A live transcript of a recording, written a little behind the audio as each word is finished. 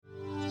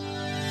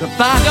The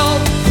battle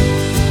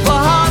for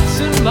hearts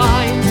and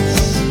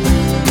minds,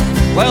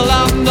 well,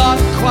 I'm not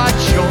quite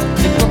sure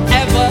it will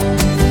ever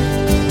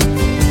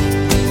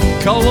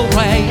go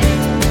away.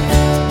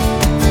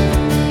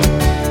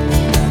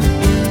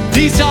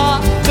 These are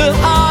the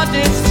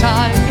hardest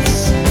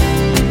times.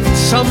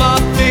 Some are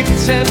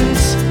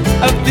victims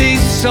of these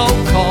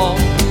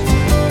so-called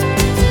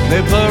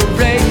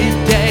liberated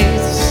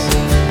days.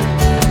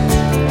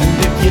 And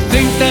if you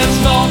think there's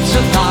more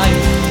to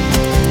life,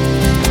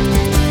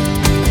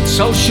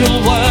 social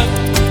work,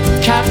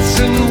 cats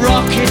and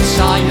rocket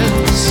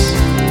science,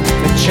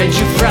 and change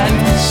your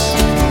friends.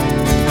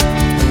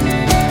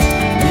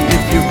 And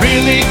if you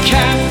really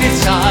can't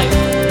decide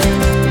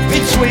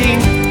between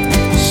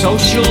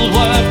social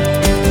work,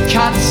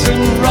 cats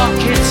and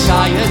rocket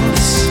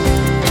science,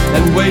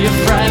 and we're your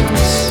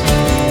friends.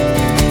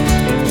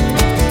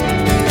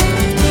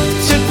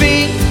 To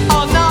be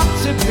or not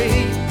to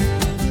be,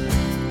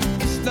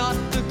 it's not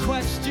the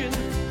question.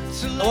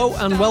 Hello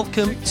and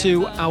welcome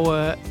to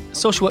our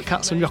Social Work,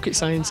 Cats and Rocket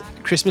Science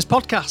Christmas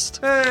podcast.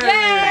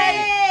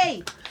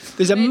 Yay!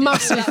 There's a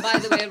massive, by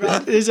the way,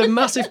 Rob. there's a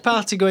massive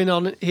party going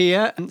on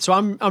here. And so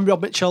I'm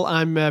Rob Mitchell.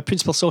 I'm a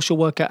principal social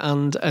worker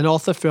and an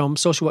author from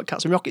Social Work,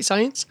 Cats and Rocket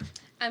Science.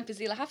 I'm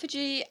Fazila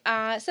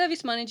Hafaji,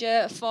 Service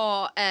Manager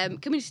for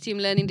Community Team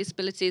Learning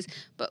Disabilities,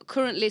 but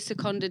currently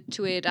seconded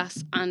to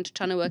ADAS and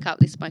trying to work out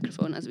this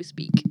microphone as we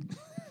speak.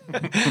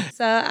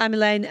 So I'm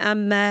Elaine.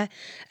 I'm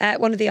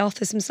one of the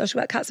authors from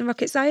Social Work, Cats and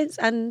Rocket Science,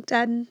 and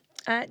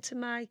to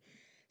my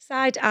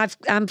side, I've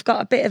got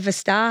a bit of a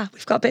star.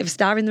 We've got a bit of a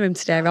star in the room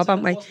today, Rob,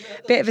 haven't we?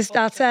 Bit of a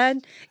star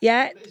turn.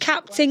 Yeah,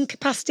 captain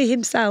capacity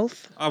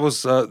himself. I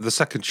was the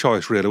second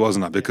choice, really,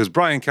 wasn't I? Because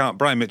Brian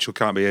Mitchell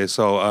can't be here,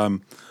 so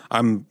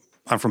I'm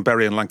from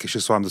Bury in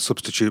Lancashire, so I'm the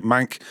substitute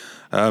Mank.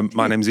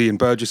 My name's Ian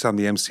Burgess. I'm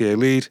the MCA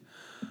lead.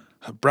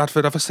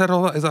 Bradford, have I said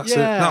all that? Is that it?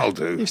 That'll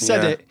do. You've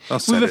said it.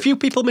 We've a few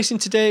people missing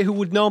today who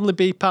would normally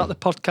be part of the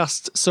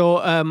podcast. So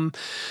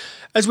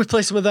as we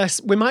play some of their,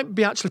 we might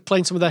be actually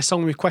playing some of their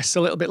song requests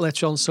a little bit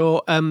later on.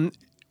 So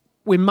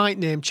we might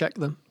name check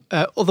them.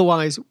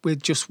 Otherwise, we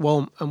just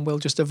won't, and we'll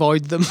just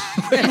avoid them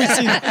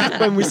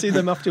when we see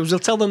them afterwards. We'll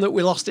tell them that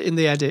we lost it in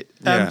the edit.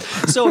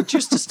 So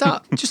just to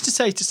start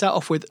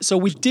off with, so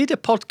we did a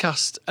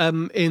podcast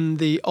in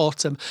the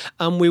autumn,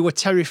 and we were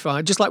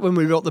terrified. Just like when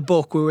we wrote the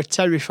book, we were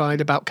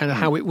terrified about kind of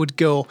how it would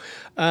go.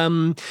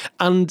 And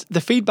the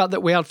feedback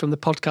that we had from the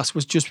podcast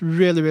was just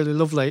really, really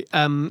lovely.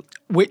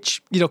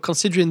 Which, you know,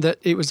 considering that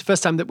it was the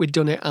first time that we'd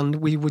done it, and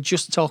we were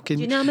just talking.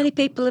 Do you know how many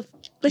people have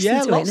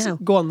listened to it now?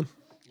 Go on.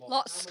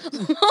 Lots.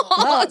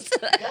 Well,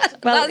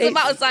 That's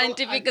about as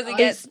scientific as it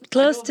gets. It's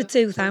close to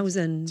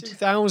 2,000.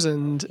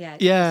 2,000.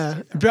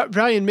 Yeah.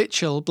 Brian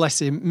Mitchell, bless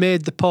him,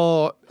 made the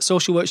poor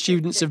social work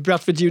students of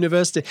Bradford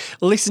University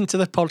listen to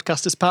the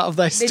podcast as part of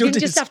their They studies. didn't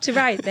just have to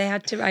write, they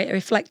had to write a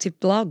reflective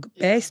blog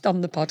based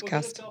on the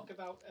podcast.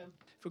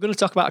 If we're going to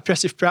talk about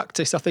oppressive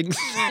practice, I think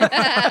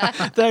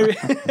there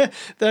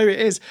it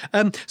is.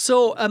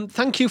 So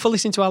thank you for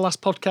listening to our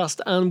last podcast,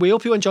 and we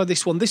hope you enjoyed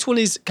this one. This one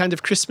is kind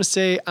of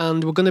Christmassy,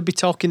 and we're going to be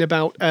talking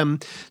about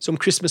some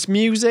Christmas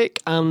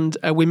music, and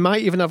we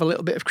might even have a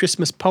little bit of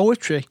Christmas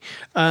poetry,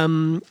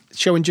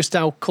 showing just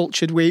how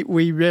cultured we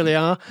really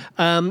are,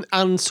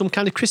 and some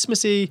kind of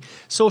Christmassy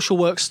social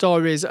work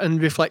stories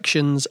and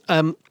reflections.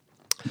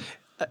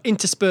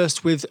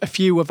 Interspersed with a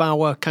few of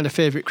our kind of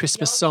favourite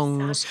Christmas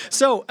songs.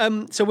 So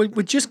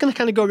we're just going to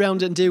kind of go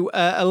around and do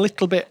a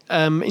little bit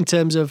in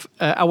terms of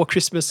our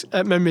Christmas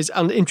memories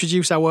and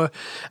introduce our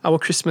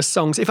Christmas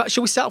songs. In fact,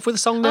 shall we start off with a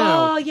song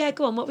now? Oh, yeah,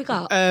 go on. What have we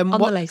got on the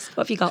list?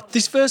 What have you got?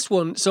 This first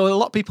one, so a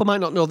lot of people might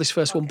not know this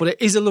first one, but it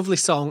is a lovely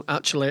song,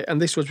 actually, and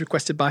this was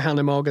requested by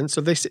Hannah Morgan. So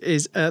this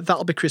is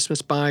That'll Be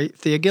Christmas by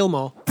Thea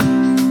Gilmore.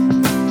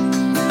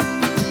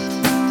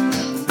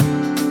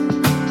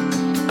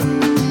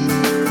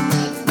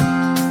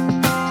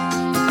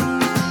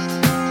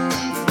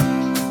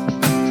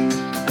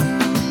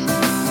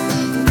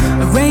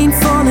 Rain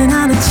falling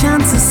on a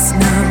chance of snow,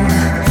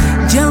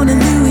 Joan and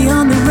Louis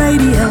on the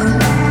radio,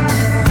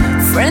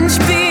 French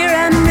beer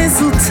and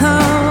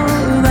mistletoe,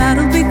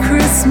 that'll be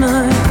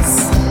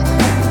Christmas.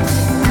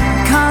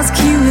 Cars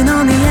queuing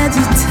on the edge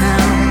of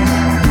town,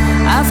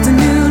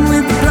 afternoon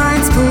with the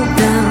blinds pulled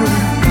down.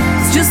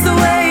 It's just the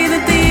way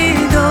that the year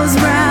goes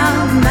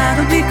round,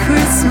 that'll be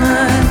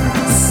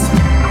Christmas.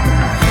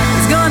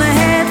 It's gonna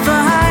head for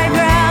high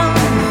ground,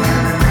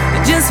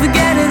 just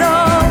forget it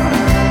all.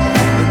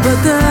 But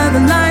the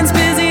other line's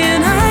busy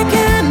and I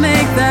can't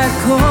make that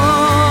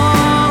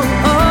call.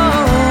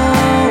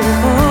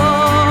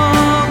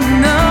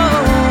 No.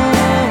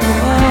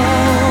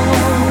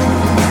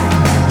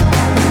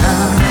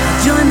 I'll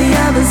join the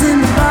others in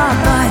the bar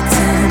by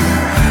 10.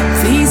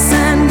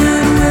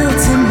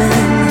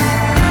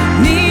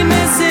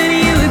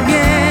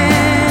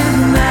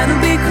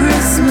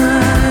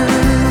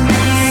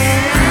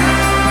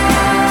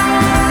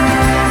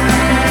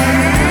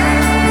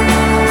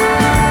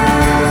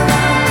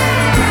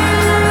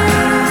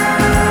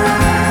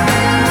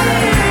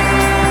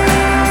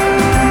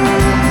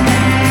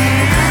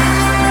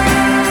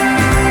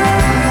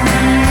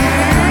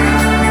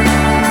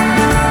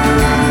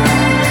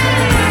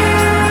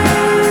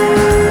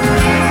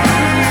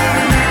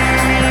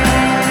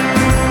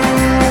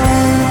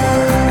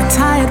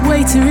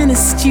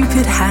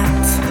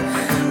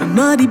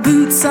 Muddy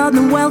boots on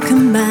the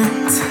welcome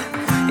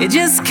mat. You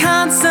just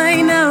can't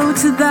say no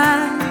to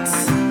that.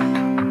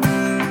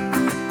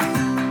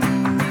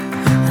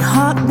 And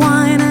hot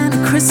wine and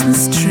a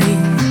Christmas tree.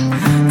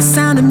 The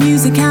sound of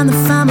music and the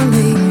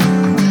family.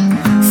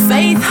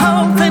 Faith,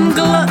 hope and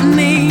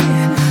gluttony.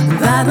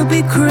 That'll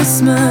be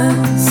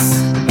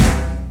Christmas.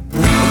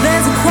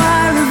 There's a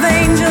choir of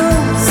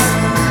angels,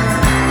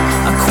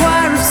 a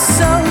choir of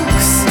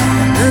soaks,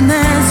 and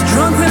there's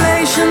drunk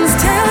relations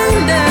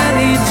telling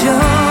dirty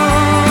jokes.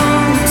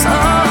 Oh,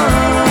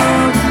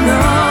 no,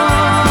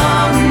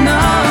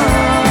 no.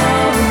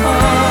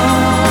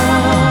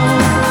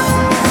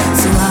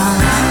 So I'll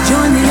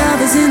join the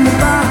others in the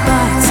bar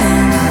by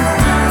 10.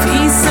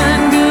 Peace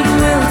and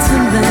goodwill to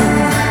men.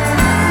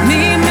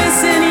 Me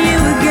missing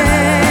you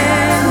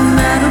again.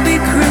 That'll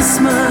be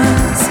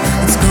Christmas.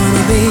 It's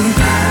gonna be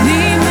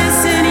me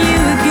missing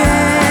you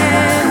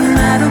again.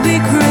 That'll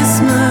be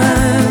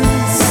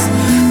Christmas.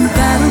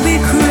 That'll be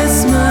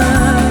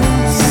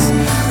Christmas.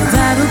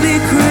 That'll be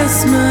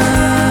Christmas.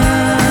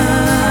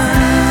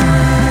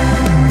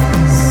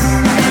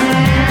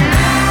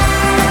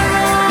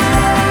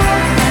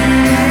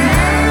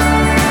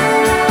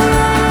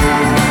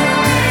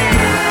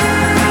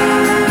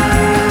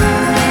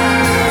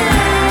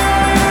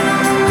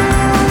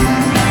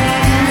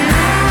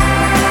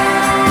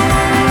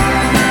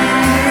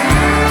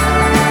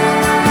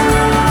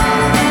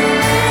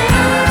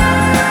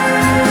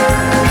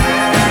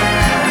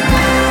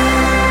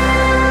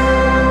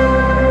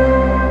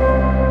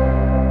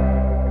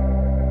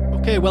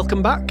 Okay,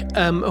 welcome back.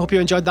 I hope you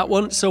enjoyed that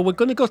one. So we're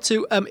going to go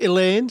to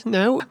Elaine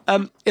now.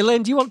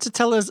 Elaine, do you want to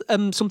tell us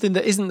something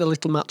that isn't the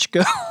Little Match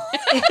Girl?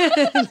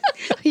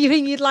 You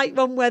mean you'd like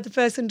one where the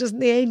person doesn't,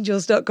 the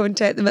angels don't go and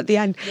take them at the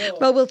end? No.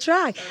 Well, we'll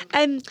try.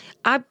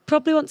 I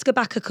probably want to go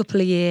back a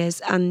couple of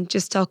years and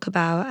just talk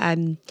about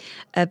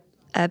a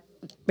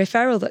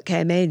referral that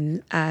came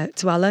in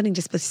to our learning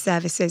disability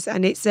services.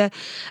 And it's a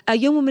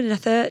young woman in her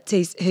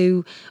 30s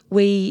who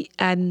we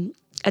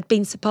had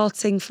been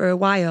supporting for a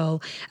while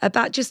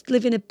about just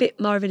living a bit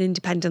more of an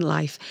independent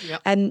life.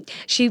 Yep.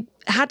 She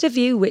had a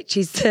view, which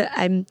is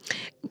that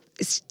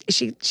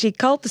she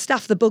called the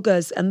staff the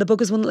buggers, and the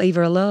buggers wouldn't leave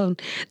her alone.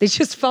 They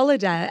just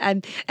followed her.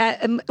 And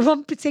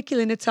one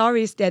particular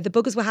notorious day, the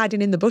buggers were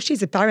hiding in the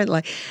bushes,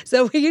 apparently.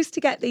 So we used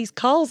to get these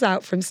calls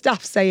out from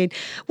staff saying,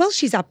 well,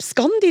 she's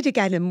absconded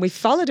again, and we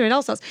followed her and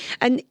all sorts.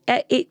 And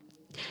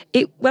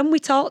when we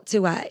talked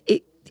to her,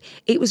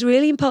 it was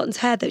really important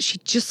to her that she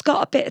just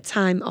got a bit of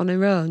time on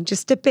her own,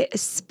 just a bit of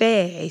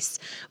space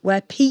where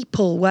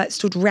people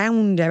stood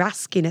round her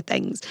asking her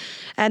things.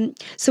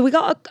 So we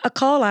got a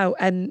call out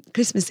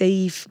Christmas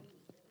Eve,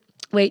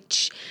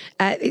 which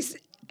I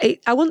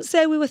wouldn't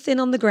say we were thin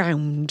on the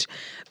ground,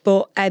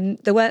 but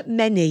there weren't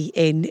many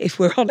in, if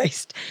we're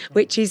honest,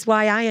 which is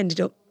why I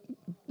ended up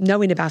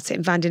knowing about it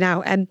and finding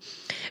out.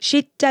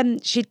 She'd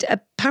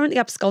apparently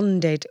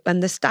absconded,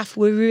 and the staff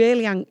were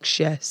really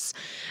anxious,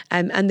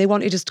 and they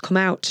wanted us to come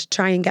out to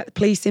try and get the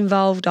police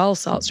involved, all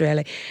sorts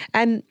really.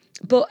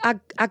 But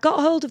I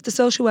got hold of the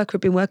social worker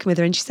who'd been working with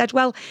her, and she said,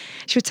 well,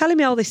 she was telling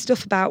me all this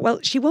stuff about, well,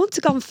 she won't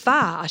have gone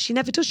far. She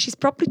never does. She's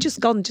probably just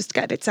gone just to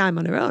get a bit of time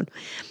on her own.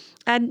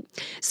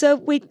 So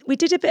we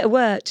did a bit of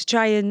work to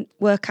try and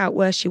work out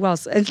where she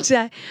was. And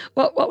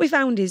what we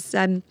found is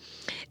that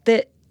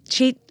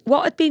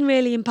what had been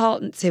really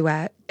important to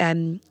her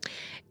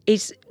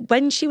is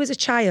when she was a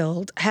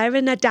child, her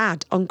and her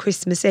dad on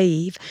Christmas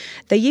Eve,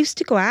 they used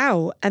to go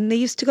out and they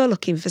used to go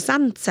looking for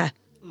Santa.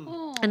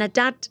 Oh. And her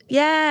dad,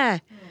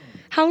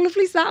 how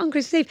lovely is that on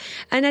Christmas Eve?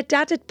 And her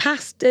dad had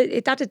passed,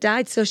 her dad had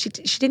died, so she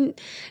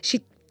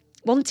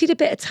wanted a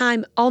bit of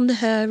time on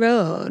her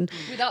own.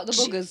 Without the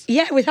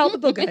buggers. Without the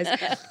buggers.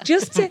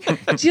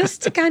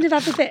 just to kind of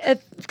have a bit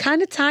of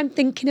kind of time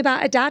thinking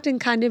about her dad and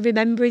kind of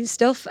remembering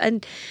stuff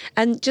and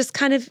just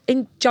kind of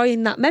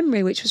enjoying that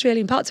memory, which was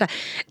really important to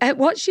her.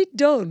 What she'd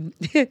done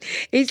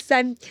is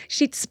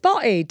she'd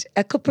spotted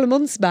a couple of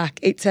months back,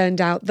 it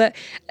turned out, that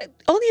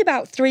only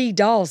about 3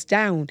 doors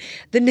down,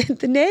 the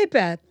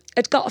neighbour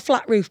had got a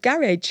flat roof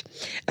garage,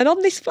 and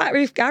on this flat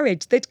roof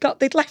garage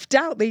they'd left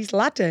out these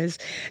ladders.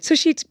 So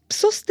she'd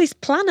sussed this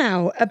plan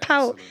out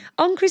about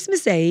on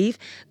Christmas Eve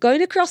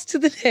going across to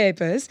the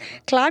neighbours,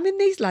 climbing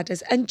these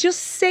ladders, and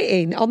just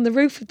sitting on the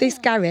roof of this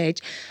garage,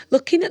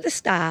 looking at the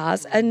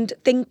stars and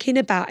thinking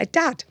about her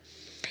dad.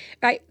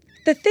 Right.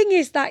 The thing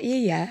is that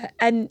year,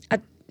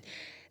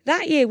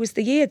 that year was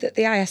the year that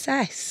the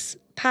ISS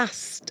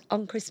passed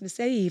on Christmas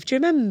Eve. Do you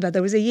remember?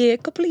 There was a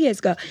couple of years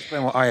ago.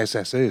 Explain what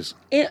ISS is.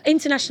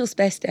 International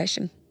Space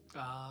Station.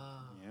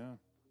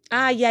 See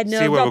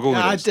where we're going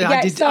with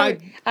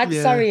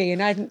this. Sorry, Ian,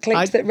 I hadn't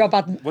clicked that Rob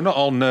hadn't. We're not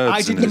all nerds.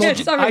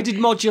 I did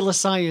modular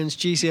science,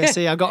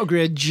 GCSE. I got a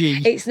grade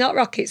G. It's not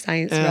rocket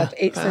science, Rob.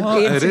 It's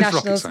the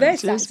International Space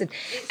Station.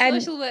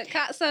 It's social work,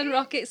 cats and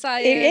rocket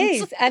science.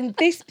 It is. And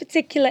this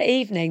particular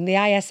evening, the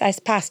ISS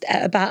passed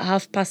at about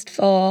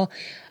 4:30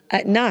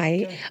 at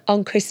night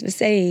on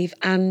Christmas Eve,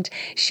 and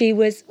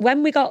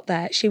when we got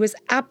there, she was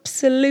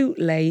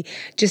absolutely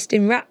just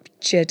enwrapped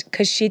pictured,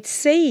 because she'd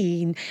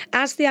seen,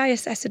 as the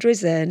ISS had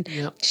risen,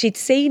 she'd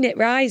seen it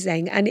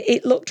rising and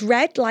it looked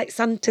red like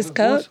Santa's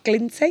coat,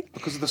 glinting.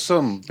 Because of the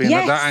sun being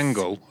at that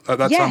angle, at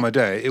that time of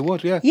day, it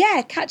would,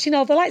 Yeah, catching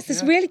all the lights.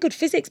 There's really good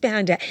physics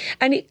behind it.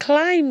 And it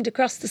climbed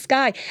across the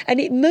sky and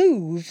it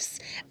moves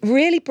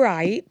really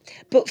bright,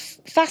 but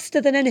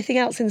faster than anything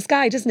else in the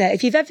sky, doesn't it?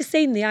 If you've ever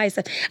seen the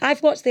ISS,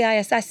 I've watched the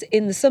ISS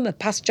in the summer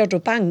past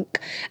Jodrell Bank,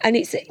 and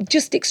it's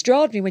just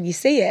extraordinary when you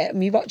see it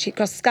and you watch it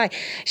across the sky.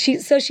 She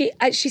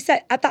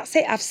said, that's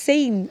it, I've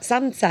seen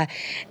Santa.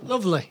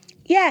 Lovely.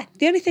 Yeah,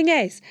 the only thing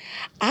is,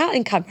 I don't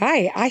think I'm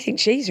right. I think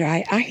she's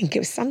right. I think it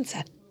was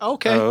Santa.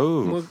 Okay.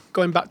 Oh. We're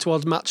going back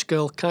towards Match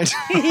Girl, kind of.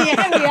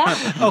 Yeah, we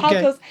are.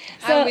 Okay.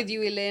 I'm with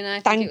you, Elaine. I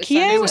think Thank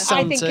you. It was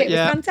I think it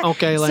was Santa.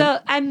 Okay,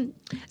 Elaine.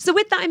 So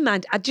with that in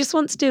mind, I just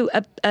want to do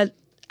a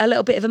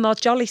little bit of a more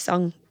jolly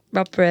song,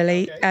 Rob,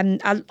 really.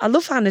 I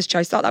love Hannah's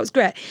choice. Thought that was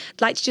great.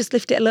 I'd like to just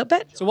lift it a little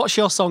bit. So what's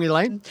your song,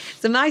 Elaine?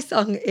 So my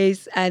song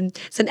is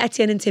St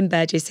Etienne and Tim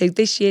Burgess, who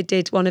this year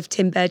did one of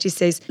Tim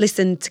Burgess's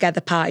Listen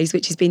Together parties,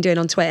 which he's been doing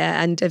on Twitter,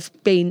 and have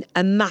been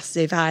a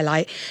massive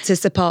highlight to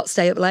support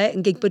Stay Up Late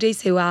and Gig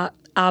Buddies, who are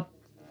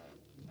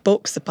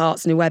book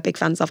supports and who we're big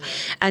fans of.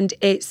 And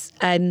it's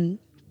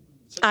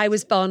I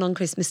Was Born on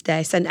Christmas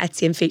Day, St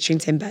Etienne featuring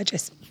Tim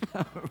Burgess.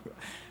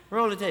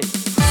 Roll a tape.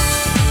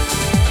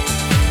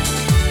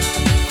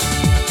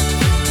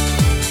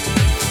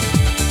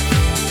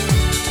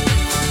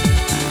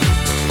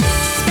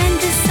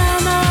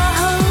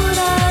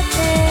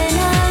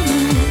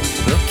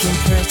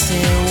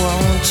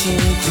 Won't you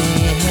be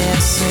here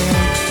soon?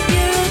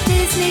 You're a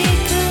Disney,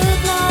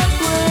 could not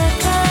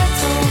work at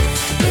all.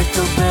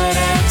 Little bird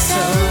acts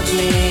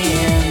totally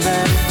in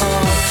the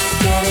fall.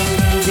 Getting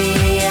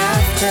groovy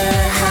after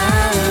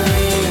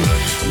Halloween.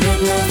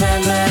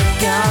 Mid-November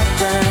got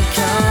the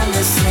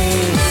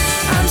commissary.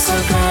 I'm so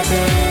glad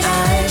that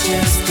I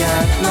just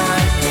got my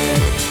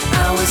pick.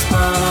 I was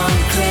born on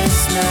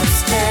Christmas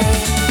Day.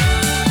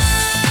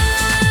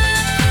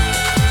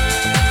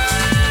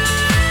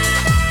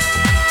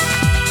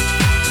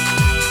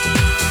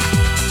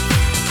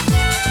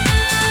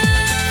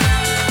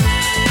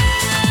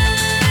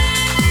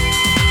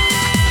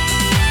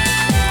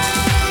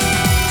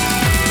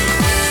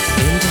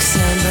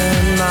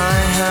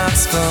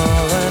 Full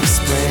of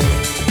spring.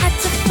 Had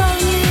to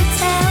phone you,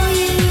 tell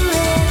you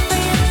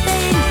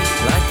everything.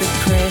 Like the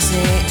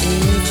crazy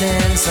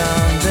evenings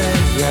on the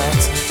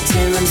yacht.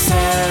 Tim and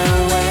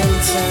Sarah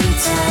went and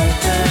tied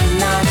the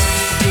knot.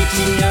 Did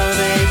you know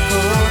they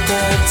pulled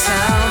the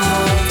town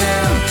hall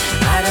down?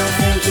 I don't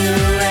think you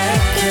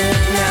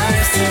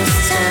recognize this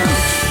town.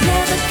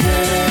 Never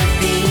could have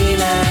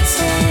been a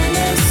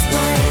tennis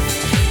wife.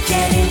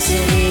 Get into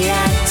the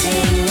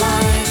acting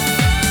life.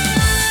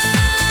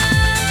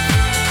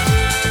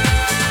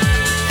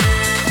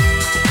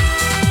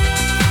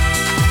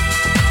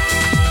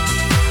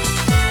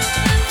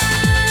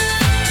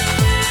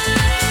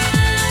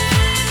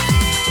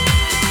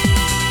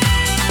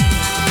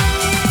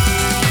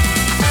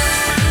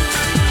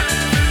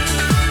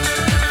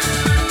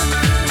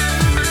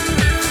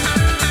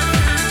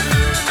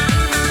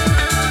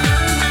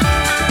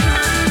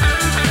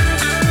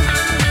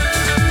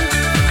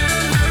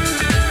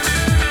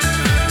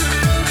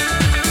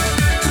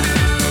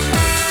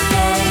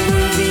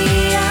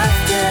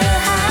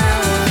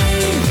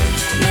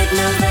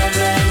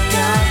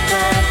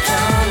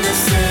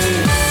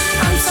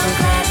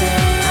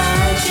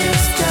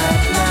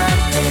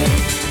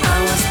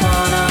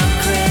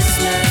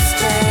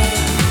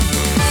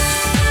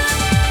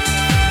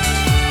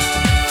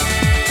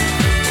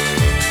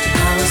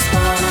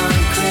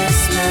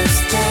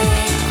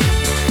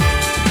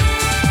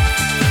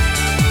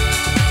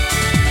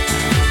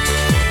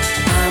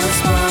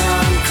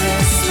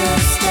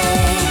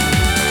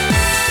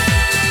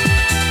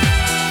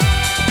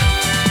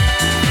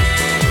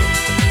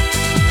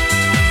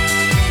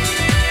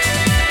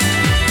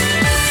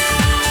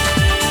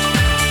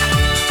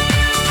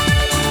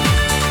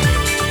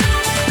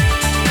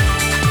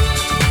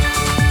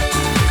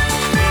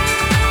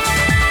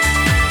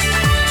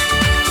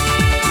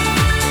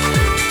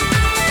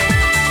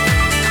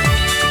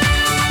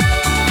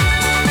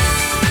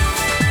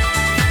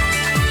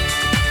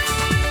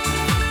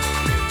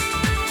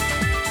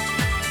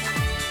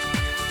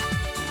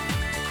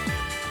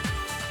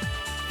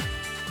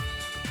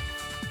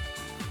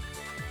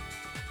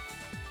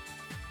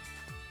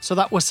 So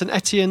that was St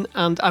Etienne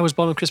and I Was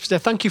Born on Christmas Day.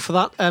 Thank you for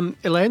that,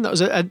 Elaine. That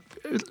was a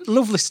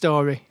lovely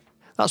story.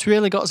 That's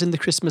really got us in the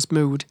Christmas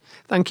mood.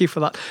 Thank you for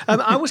that.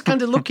 I was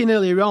kind of looking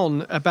earlier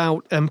on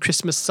about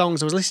Christmas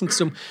songs. I was listening to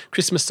some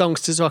Christmas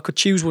songs so I could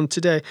choose one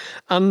today.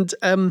 And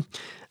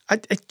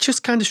it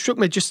just kind of struck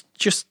me just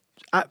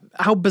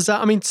how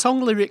bizarre. I mean,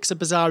 song lyrics are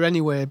bizarre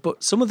anyway,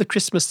 but some of the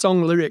Christmas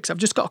song lyrics, I've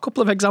just got a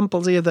couple of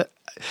examples here that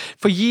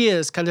for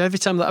years, kind of every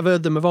time that I've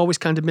heard them, have always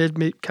kind of made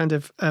me kind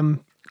of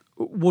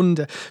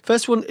wonder.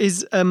 First one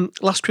is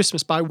Last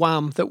Christmas by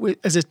Wham. That we,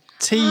 as a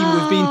team,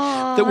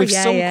 we've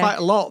sung quite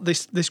a lot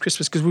this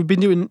Christmas because we've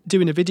been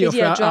doing a video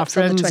for our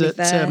friends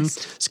at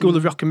School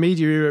of Rock and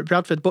Media here at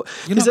Bradford. But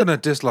you're not going to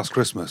diss Last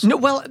Christmas. No,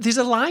 well, there's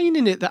a line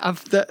in it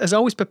that has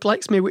always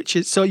perplexed me, which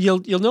is, so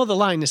you'll know the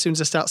line as soon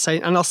as I start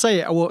saying, and I'll say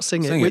it, I won't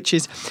sing it, which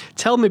is,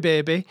 tell me,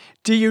 baby,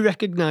 do you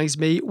recognise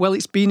me? Well,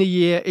 it's been a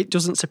year, it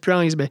doesn't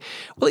surprise me.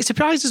 Well, it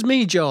surprises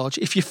me, George,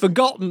 if you've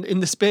forgotten in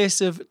the space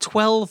of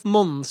 12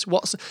 months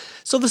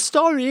so the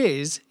story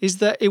is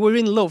that he were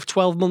in love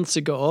 12 months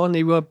ago, and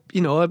he were,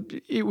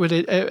 it was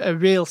a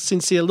real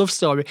sincere love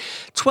story.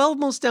 12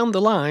 months down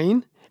the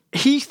line,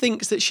 he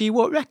thinks that she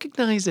won't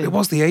recognise him. It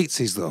was the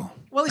 80s, though.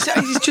 Well,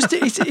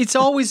 it's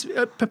always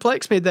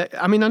perplexed me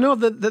that, I mean, I know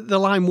that the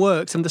line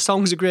works and the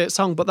song's a great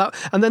song, but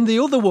and then the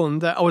other one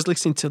that I was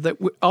listening to that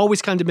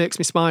always kind of makes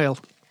me smile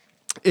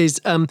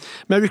is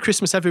Merry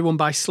Christmas Everyone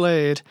by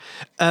Slade.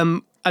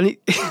 And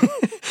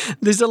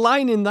there's a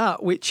line in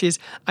that which is,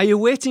 are you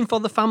waiting for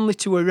the family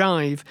to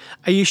arrive?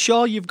 Are you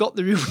sure you've got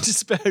the room to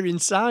spare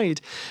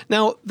inside?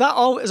 Now, that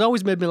has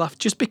always made me laugh,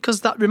 just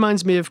because that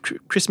reminds me of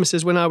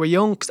Christmases when I was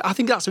young, because I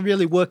think that's a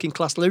really working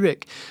class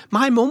lyric.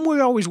 My mum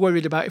were always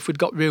worried about if we'd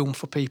got room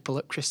for people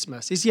at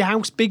Christmas. Is your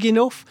house big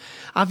enough?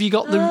 Have you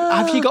got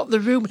the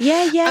room?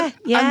 Yeah.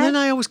 And then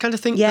I always kind of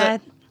think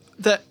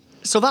that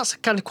so that's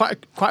kind of quite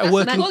a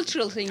working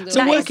cultural thing, though. It's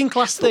a working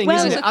class thing,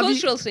 isn't it? It's a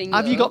cultural thing.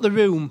 Have you got the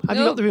room? Have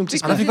you got the room to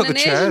spare? Have you got the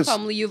chairs? In an Asian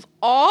family, you've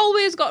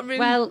always got room.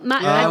 Well,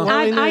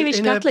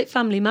 Irish Catholic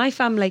family, my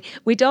family,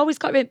 we'd always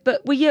got room.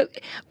 But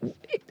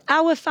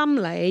our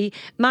family,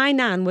 my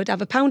nan would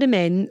have a pound of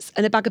mince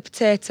and a bag of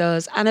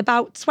potatoes, and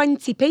about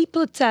 20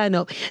 people would turn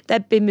up.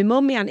 There'd be my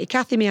mum, my auntie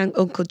Kathy, my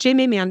Uncle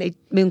Jimmy, my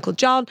Uncle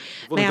John,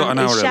 my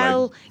auntie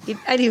Shell.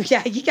 Anyway,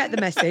 you get the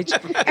message.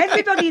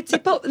 Everybody would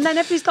tip up, and then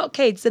everybody's got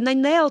kids, and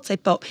then they all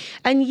tip up,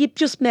 and you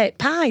just make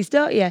pies,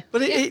 don't you?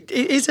 But it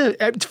is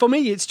for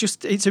me,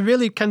 it's a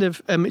really kind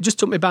of, it just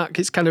took me back.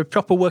 It's kind of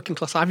proper working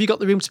class. Have you got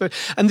the room to spare?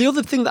 And the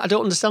other thing that I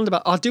do understand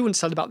about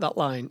that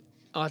line,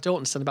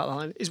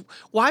 is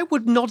why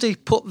would Noddy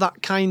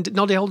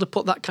Holder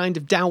put that kind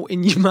of doubt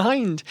in your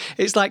mind?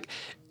 It's like,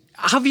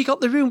 have you got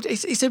the room?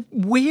 It's a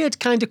weird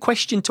kind of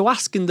question to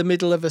ask in the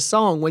middle of a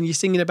song when you're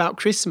singing about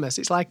Christmas.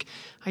 It's like,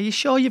 are you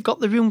sure you've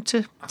got the room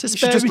to spare? You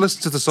should just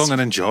listen to the song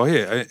and enjoy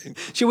it.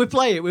 Should we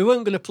play it? We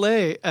weren't going to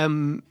play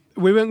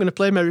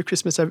Merry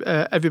Christmas,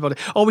 Everybody.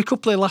 Or we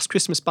could play Last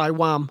Christmas by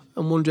Wham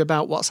and wonder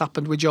about what's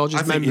happened with George's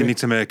memory. I think you need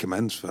to make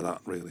amends for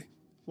that, really.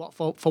 What,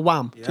 for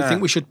Wham? Yeah. Do you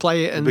think we should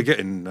play it? And we're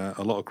getting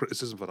a lot of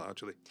criticism for that,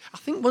 actually. I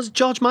think, was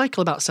George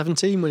Michael about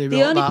 17 when he wrote that?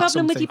 The only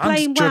problem with you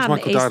playing Wham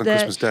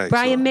is that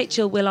Brian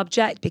Mitchell will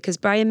object, because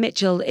Brian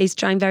Mitchell is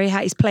trying very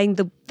hard. He's playing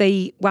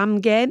the Wham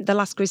game, the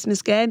Last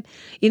Christmas game.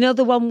 You know,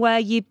 the one where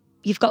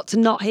you've got to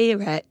not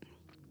hear it.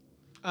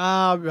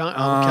 Ah, right.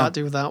 We can't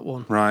do that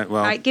one. Right.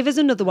 Well, right. Give us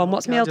another one.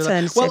 What's my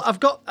alternative? Well,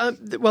 I've got.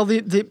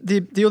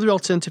 The other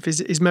alternative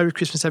is Merry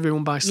Christmas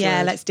Everyone by Slade.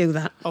 Yeah, let's do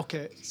that.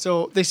 Okay,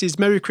 so this is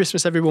Merry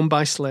Christmas Everyone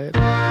by Slade.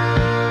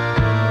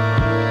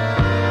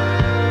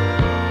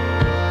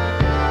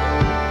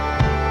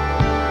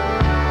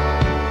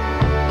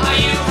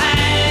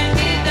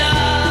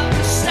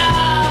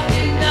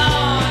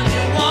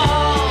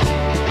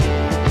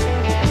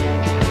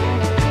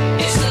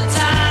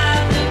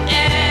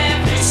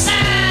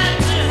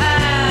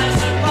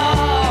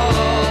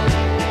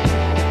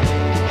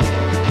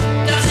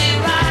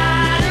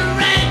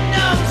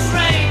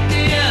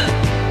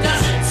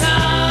 Does it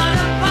turn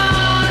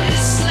upon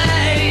his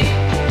sleigh?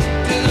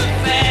 Do the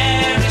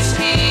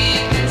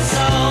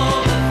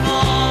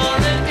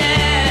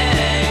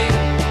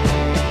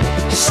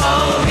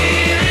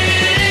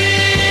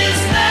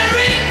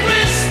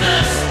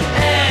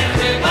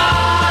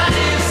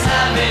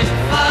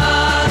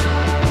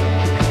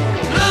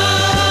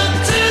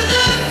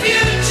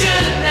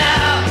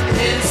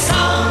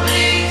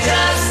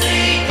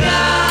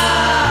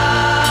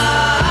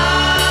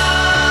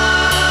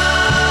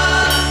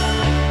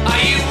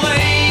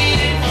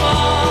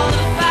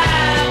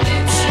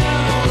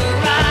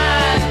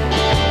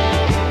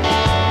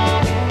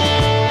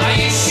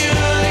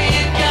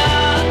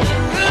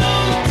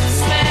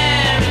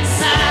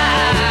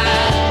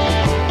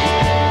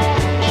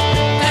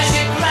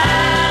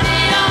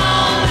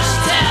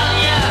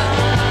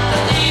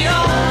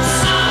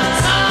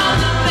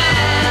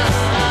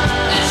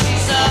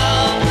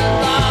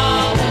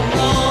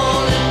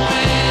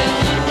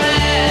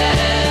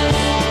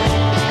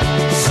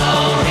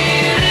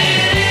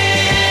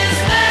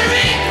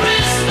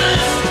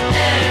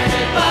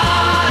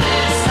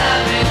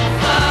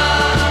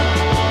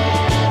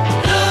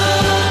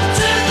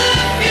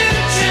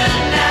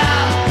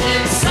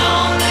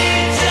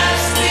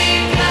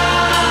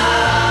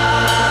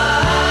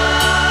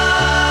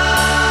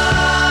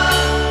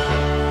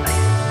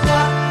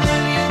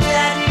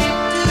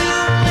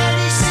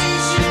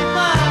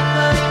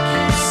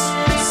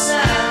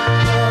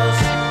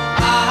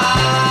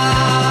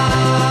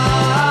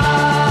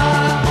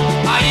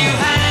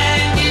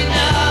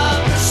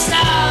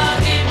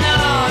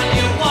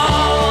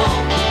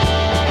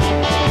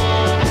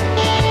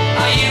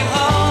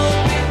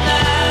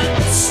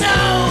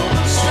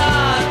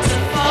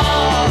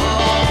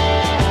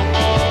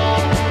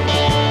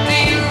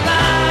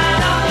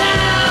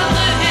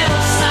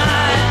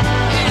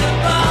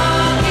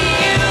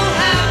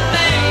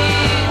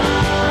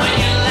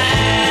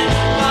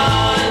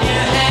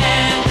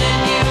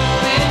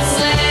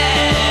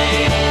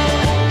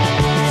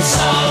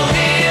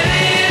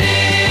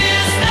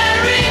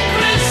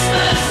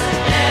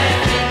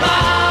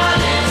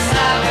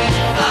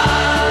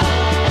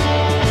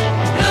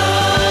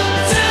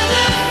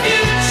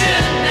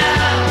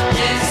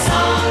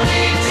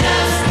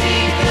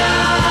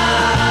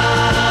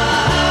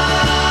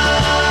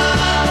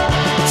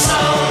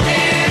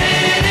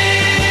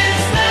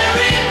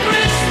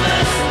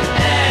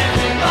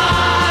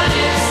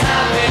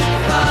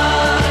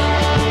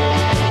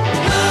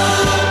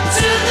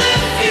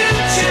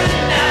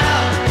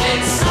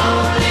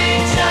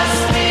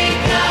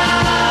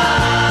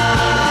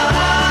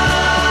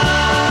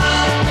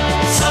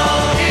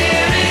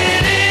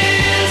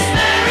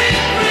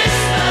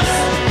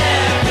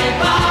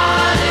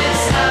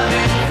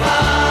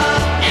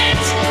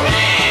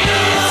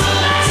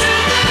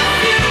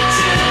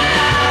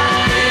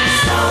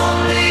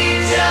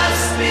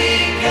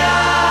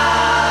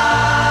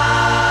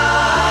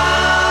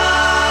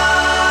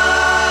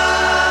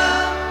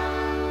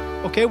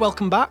Okay,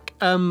 welcome back.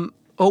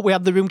 Hope we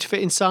had the room to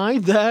fit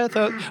inside there.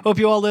 Hope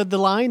you all heard the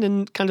line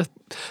and kind of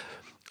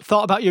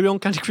thought about your own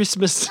kind of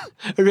Christmas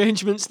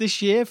arrangements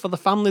this year for the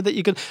family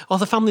that or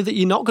the family that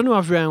you're not going to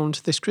have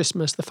round this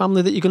Christmas, the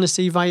family that you're going to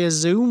see via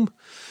Zoom,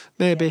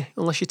 maybe,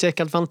 unless you take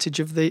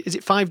advantage of is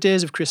it 5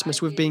 days of Christmas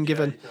we've been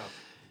given?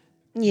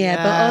 Yeah,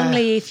 but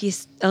only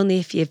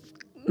if you've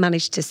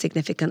managed to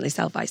significantly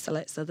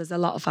self-isolate. So there's a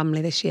lot of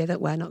family this year that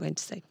we're not going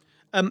to see.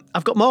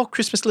 I've got more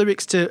Christmas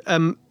lyrics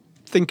to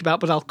think about,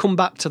 but I'll come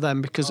back to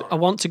them because I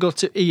want to go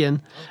to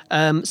Ian.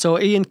 So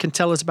Ian can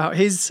tell us about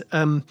his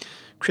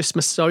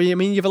Christmas story. I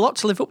mean, you've a lot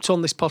to live up to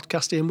on this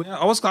podcast, Ian. Yeah,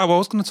 I was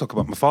going to talk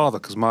about my father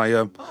because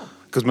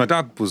my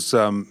dad was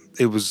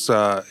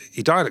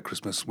he died at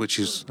Christmas, which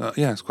is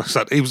it's quite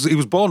sad. He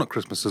was born at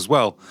Christmas as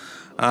well,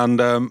 and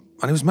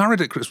he was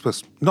married at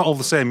Christmas, not all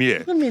the same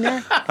year.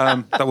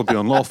 That would be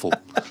unlawful.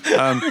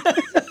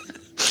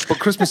 But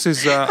Christmas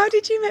is. How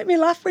did you make me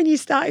laugh when you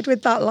started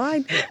with that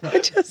line?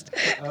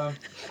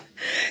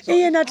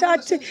 Ian,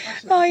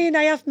 Ian,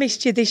 I have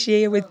missed you this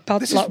year with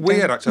pod This lockdown. is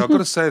weird, actually. I've got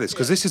to say this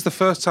because this is the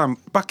first time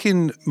back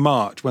in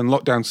March when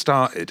lockdown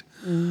started,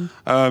 and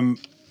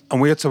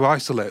we had to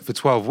isolate for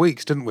 12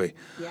 weeks, didn't we?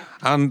 Yeah.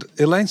 And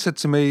Elaine said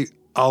to me,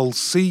 "I'll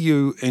see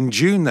you in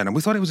June then," and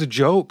we thought it was a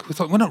joke. We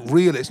thought,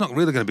 it's not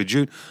really going to be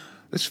June.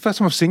 It's the first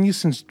time I've seen you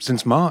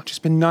since March. It's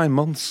been 9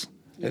 months.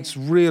 Yeah. It's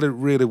really,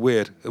 really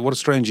weird. What a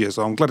strange year,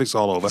 so I'm glad it's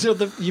all over. So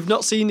you've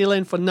not seen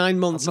Elaine for 9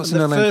 months. I've not seen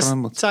Elaine for 9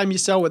 months. The first time you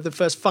saw her, the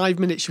first 5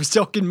 minutes, she was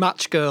talking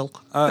Match Girl.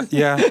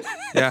 Yeah.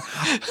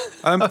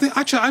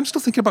 Actually, I'm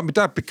still thinking about my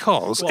dad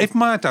because if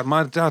my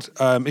dad,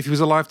 if he was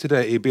alive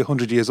today, he'd be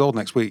 100 years old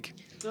next week.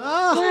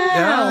 Wow.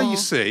 Yeah, you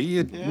see,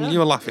 you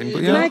were laughing,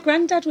 but yeah. My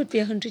granddad would be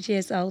 100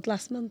 years old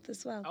last month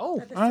as well. Oh.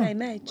 They're the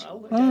same age.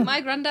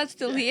 My granddad's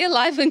still here,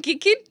 live and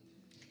kicking.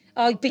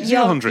 Oh, but he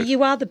 100?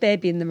 you are the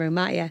baby in the room,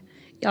 aren't you?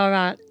 You're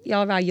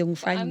our young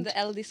friend. I'm the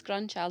eldest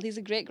grandchild. He's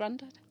a great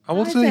granddad. How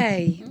old is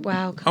he?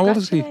 Wow, How old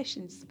is he?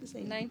 congratulations. Was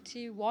he?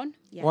 91.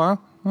 Yeah. Wow.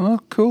 Oh,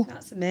 cool.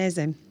 That's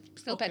amazing.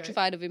 Still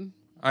petrified of him.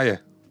 Are you?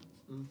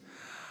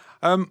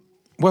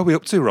 Where are we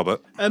up to,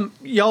 Robert?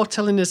 You're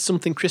telling us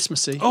something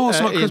Christmassy. Oh, it's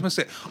not Ian. Christmas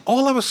Eve.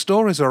 All our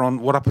stories are on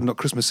what happened at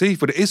Christmas Eve,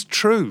 but it is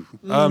true.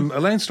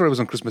 Elaine's story was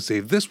on Christmas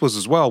Eve. This was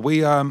as well. We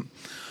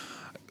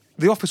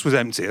the office was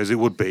empty, as it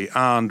would be,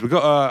 and we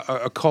got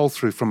a call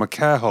through from a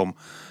care home,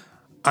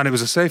 and it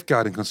was a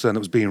safeguarding concern that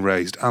was being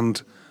raised,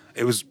 and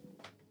it was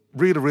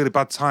really, really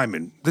bad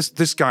timing.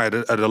 This guy had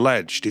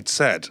alleged, he'd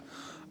said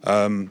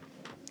that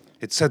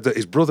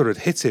his brother had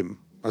hit him,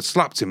 had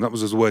slapped him, that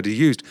was the word he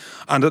used,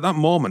 and at that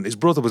moment, his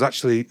brother was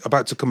actually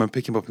about to come and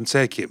pick him up and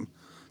take him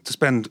to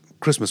spend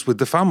Christmas with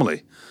the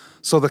family.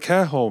 So the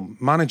care home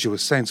manager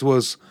was saying to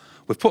us,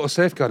 "We've put a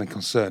safeguarding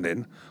concern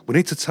in, we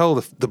need to tell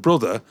the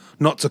brother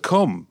not to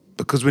come,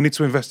 because we need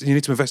to you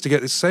need to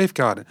investigate this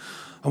safeguarding."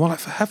 And we're like,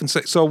 for heaven's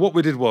sake. So what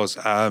we did was,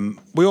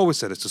 we always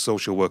say this to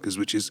social workers,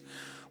 which is,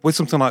 with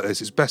something like this,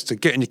 it's best to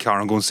get in your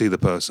car and go and see the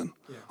person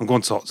and go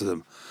and talk to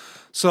them.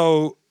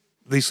 So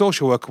the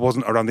social worker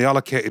wasn't around, the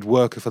allocated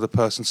worker for the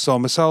person. So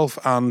myself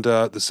and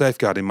the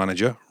safeguarding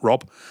manager,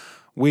 Rob,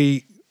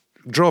 we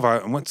drove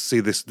out and went to see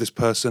this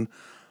person.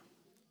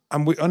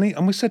 And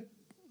we said,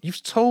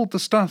 "You've told the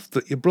staff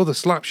that your brother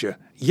slaps you?"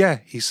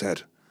 "Yeah," he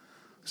said.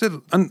 I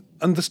said, and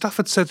the staff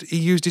had said he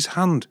used his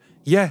hand.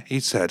 "Yeah,"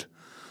 he said.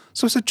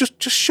 So I said, just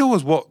show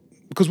us what,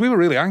 because we were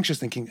really anxious,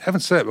 thinking,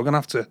 heaven's sake, we're going to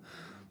have to,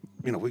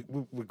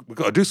 we've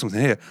got to do something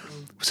here.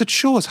 We said,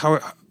 show us how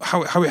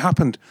it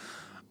happened.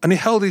 And he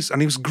held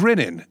and he was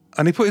grinning,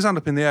 and he put his hand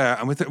up in the air,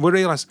 and we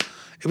realised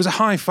it was a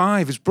high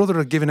five. His brother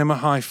had given him a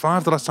high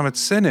five the last time I'd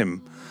seen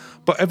him.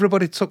 But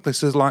everybody took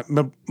this as like,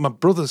 my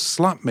brother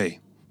slapped me.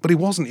 But he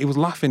wasn't, he was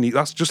laughing.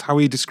 That's just how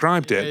he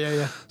described it.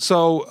 Yeah.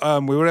 So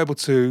we were able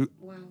to,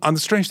 and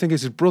the strange thing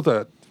is his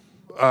brother,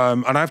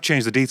 and I've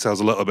changed the details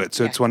a little bit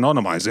to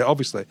anonymise it,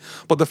 obviously.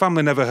 But the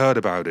family never heard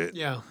about it.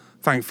 Yeah.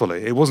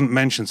 Thankfully. It wasn't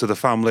mentioned to the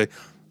family.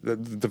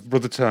 The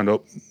brother turned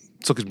up,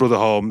 took his brother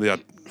home,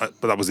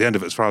 but that was the end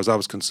of it as far as I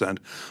was concerned.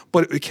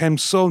 But it became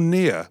so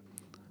near,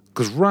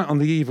 because right on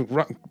the eve,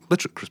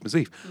 literally Christmas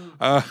Eve,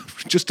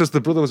 just as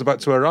the brother was about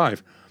to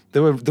arrive,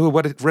 they were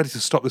ready to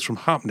stop this from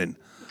happening.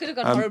 Could have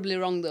gone horribly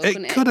wrong, though,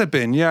 couldn't it? It could have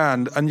been, yeah,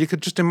 and you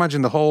could just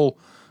imagine the whole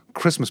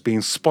Christmas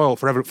being spoiled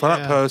for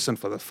that person,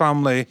 for the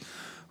family,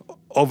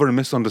 over a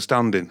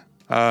misunderstanding.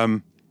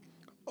 We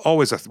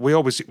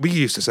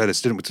used to say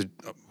this, didn't we?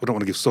 We don't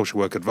want to give social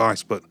work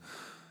advice, but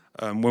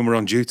when we're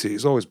on duty,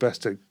 it's always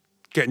best to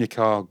get in your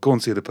car, go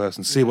and see the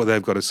person, see what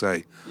they've got to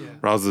say,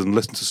 rather than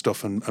listen to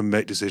stuff and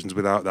make decisions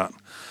without that.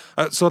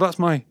 So that's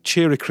my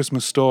cheery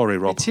Christmas story,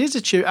 Rob. It is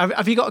a cheery.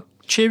 Have you got a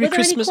cheery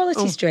Christmas? Were there any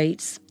quality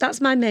streets? That's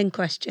my main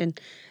question.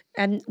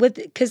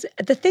 Because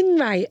the thing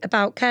right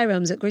about care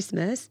homes at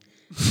Christmas,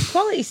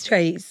 quality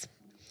streets.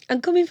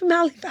 And coming from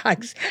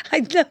Halifax, I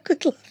know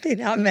good laughing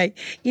at me.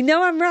 You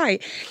know I'm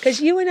right, because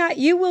you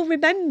will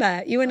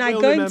remember, you and I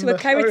going to a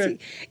charity,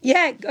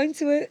 going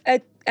to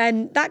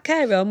And that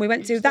care home we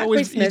went to that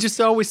Christmas. You just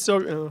always saw.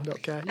 Oh, I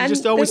don't care. You and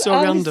just always there saw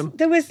always- random.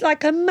 There was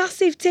like a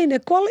massive tin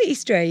of Quality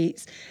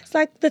Streets. It's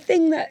like the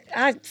thing that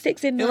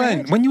sticks in my Elaine,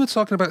 head. when you were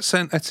talking about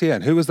Saint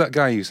Etienne, who was that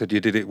guy you said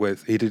you did it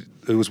with?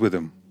 Who was with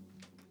him?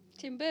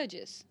 Tim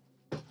Burgess.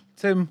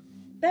 Tim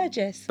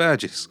Burgess.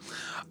 Burgess.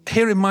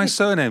 Hearing my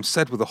surname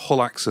said with a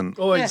Hull accent.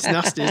 Oh, it's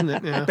nasty, isn't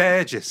it? Yeah.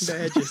 Burgess.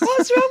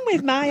 What's wrong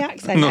with my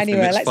accent? Nothing,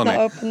 Anyway, it's let's funny. not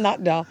open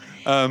that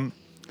door.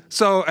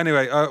 So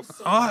anyway,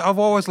 I've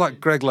always liked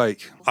Greg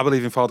Lake. I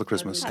believe in Father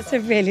Christmas. That's a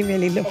really,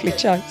 really lovely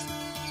choice.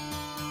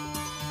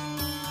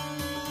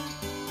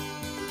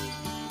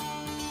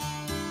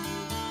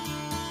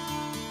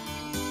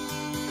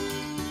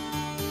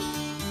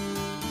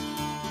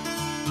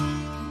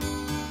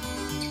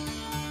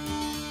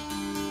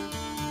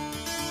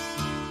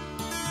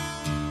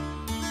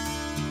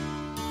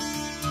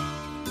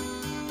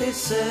 They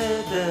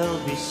said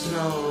there'll be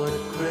snow at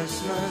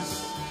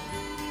Christmas.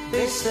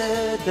 They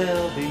said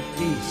there'll be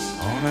peace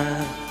on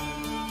earth.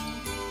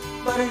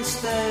 But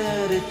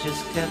instead it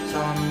just kept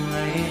on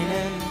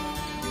raining.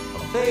 A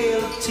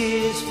veil of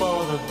tears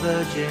for the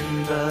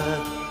virgin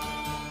birth.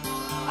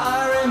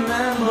 I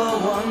remember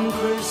one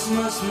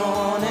Christmas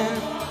morning,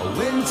 a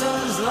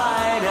winter's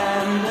light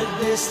and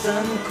a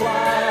distant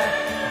choir,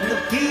 and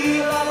the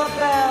peal of a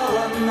bell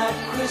and that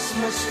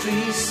Christmas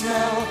tree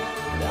smell,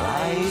 and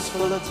eyes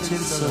full of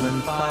tinsel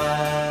and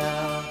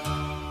fire.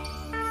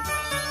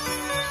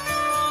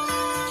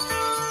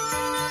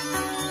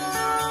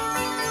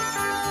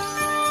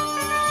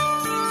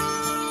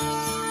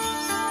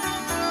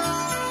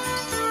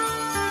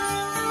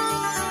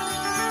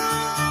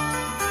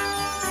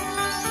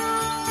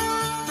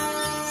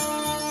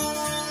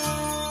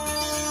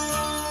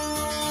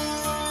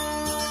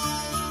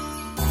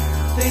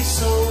 They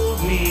sold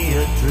me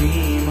a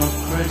dream of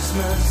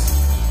Christmas.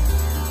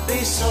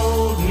 They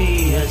sold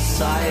me a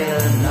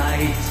silent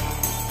night.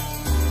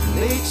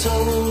 They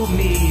told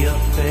me a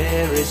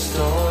fairy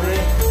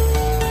story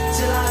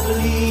till I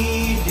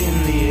believed in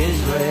the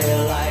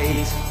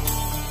Israelite.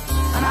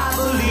 And I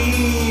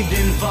believed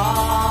in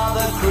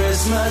Father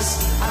Christmas.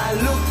 And I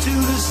looked to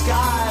the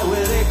sky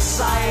with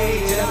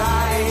excited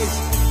eyes.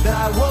 Then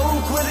I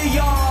woke with a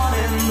yawn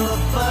in the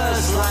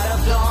first light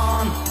of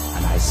dawn.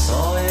 And I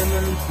saw him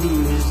and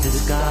through his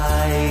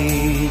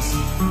disguise.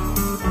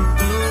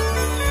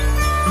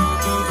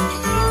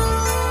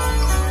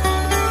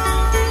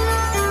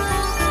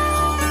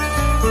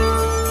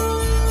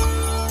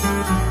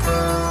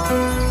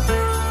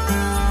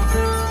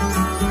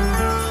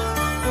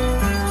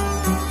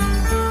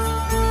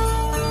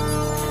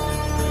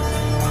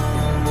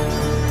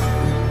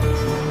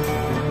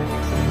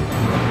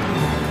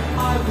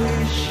 I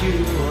wish you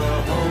a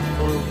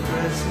hopeful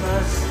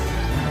Christmas.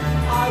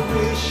 I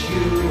wish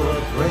you a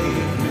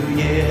brave new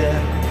year.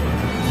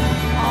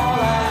 All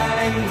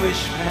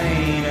anguish,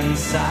 pain and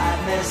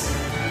sadness,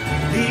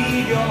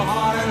 leave your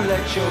heart and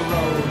let your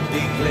road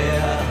be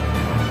clear.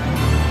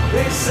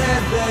 They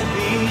said there'd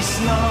be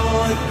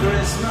snow at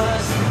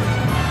Christmas.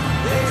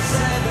 They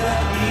said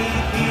there'd be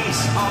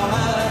peace on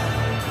earth.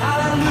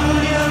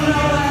 Hallelujah,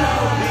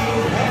 Noel, be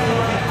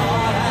heaven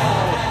on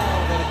hell.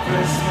 The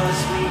Christmas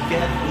we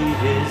get we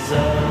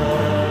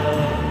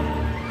deserve.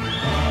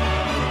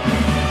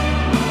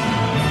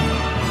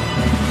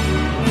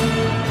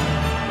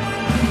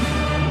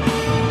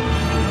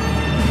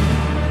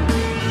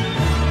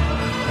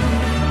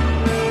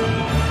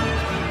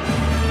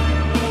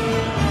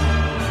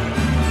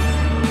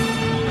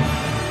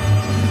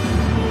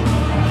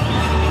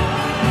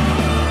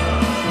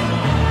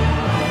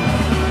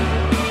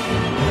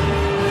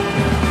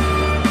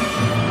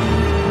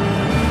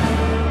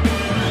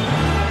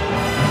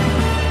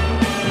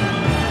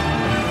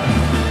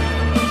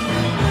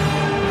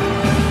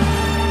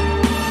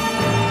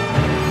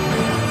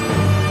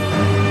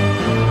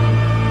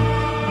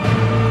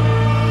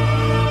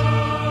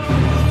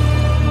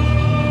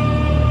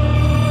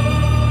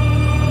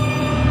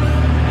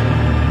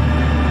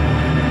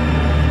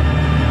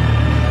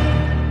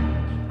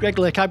 Greg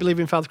Lake, I believe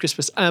in Father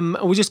Christmas. And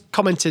we're just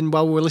commenting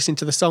while we were listening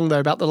to the song there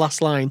about the last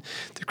line,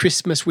 the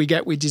Christmas we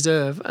get, we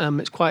deserve.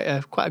 It's quite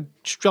a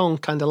strong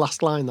kind of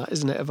last line, that,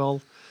 isn't it, of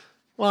all?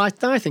 Well,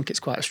 I think it's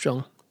quite a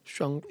strong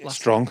last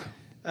Strong.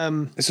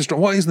 It's a strong.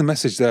 What is the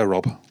message there,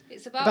 Rob?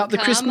 It's about About the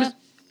karma. Christmas?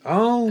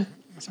 Oh,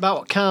 It's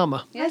about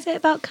karma. Why is it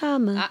about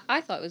karma?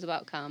 I thought it was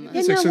about karma. Yeah,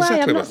 It's no, why? exactly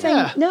I'm not about- saying.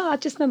 Yeah. No, I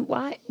just meant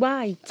why.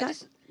 Why?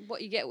 Just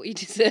what you get, what you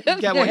deserve.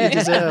 Get what you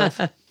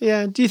deserve.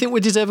 Yeah. Do you think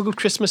we deserve a good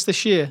Christmas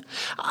this year?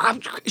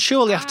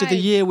 Surely after the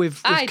year we've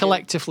I do.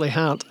 collectively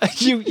had,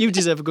 you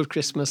deserve a good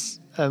Christmas,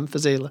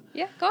 Fazila.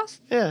 Yeah, of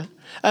course. Yeah.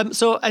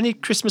 So any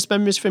Christmas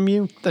memories from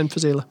you then,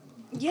 Fazila?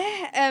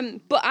 Yeah,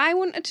 but I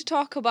wanted to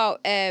talk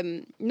about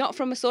not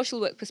from a social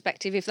work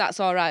perspective, if that's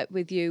all right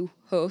with you,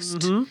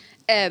 host,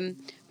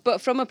 but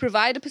from a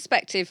provider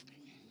perspective.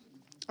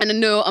 And I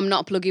know I'm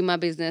not plugging my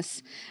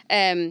business.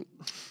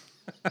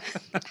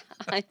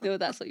 I know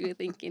that's what you were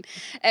thinking.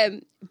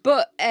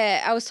 But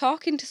I was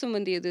talking to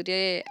someone the other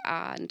day,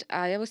 and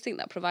I always think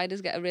that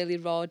providers get a really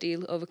raw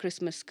deal over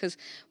Christmas, because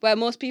where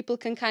most people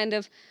can kind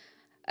of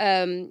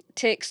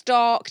take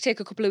stock, take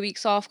a couple of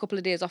weeks off, a couple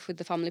of days off with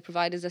the family,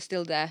 providers are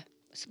still there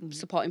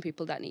supporting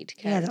people that need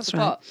care and that's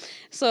support.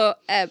 So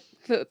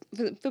for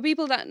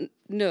people that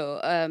know,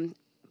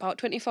 about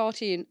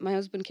 2014, my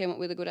husband came up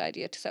with a good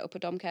idea to set up a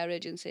dom care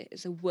agency.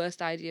 It's the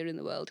worst idea in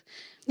the world.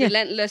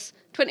 Relentless,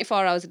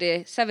 24 hours a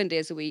day, 7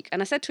 days a week.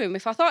 And I said to him,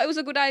 if I thought it was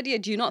a good idea,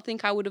 do you not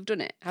think I would have done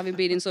it, having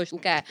been in social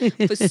care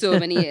for so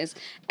many years?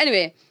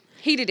 Anyway,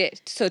 he did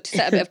it, so to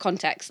set a bit of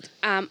context.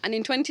 And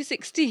in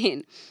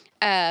 2016,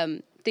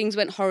 things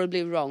went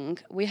horribly wrong.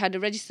 We had a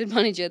registered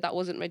manager that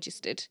wasn't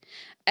registered.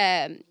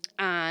 And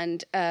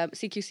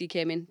CQC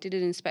came in, did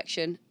an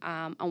inspection,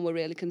 and were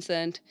really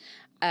concerned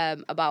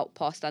about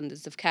poor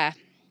standards of care.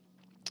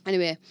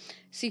 Anyway,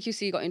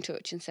 CQC got in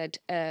touch and said,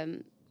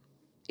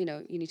 you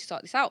need to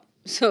sort this out.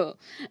 So,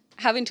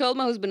 having told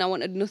my husband I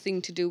wanted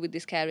nothing to do with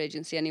this care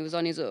agency and he was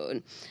on his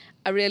own,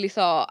 I really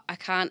thought, I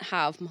can't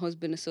have my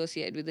husband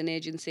associated with an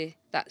agency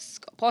that's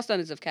got poor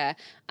standards of care,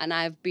 and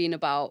I've been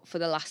about, for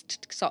the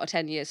last sort of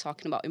 10 years,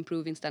 talking about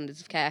improving standards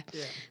of care.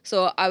 Yeah.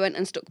 So I went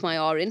and stuck my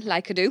oar in,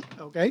 like I do.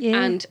 Okay.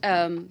 Yeah. And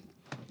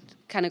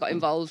kind of got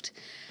involved.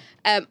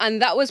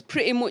 And that was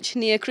pretty much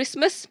near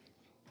Christmas.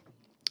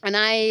 And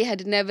I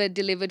had never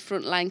delivered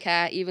frontline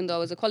care, even though I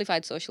was a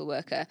qualified social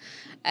worker.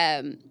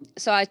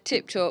 So I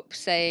tipped up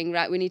saying,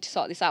 right, we need to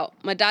sort this out.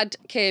 My dad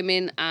came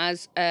in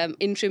as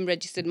interim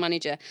registered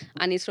manager,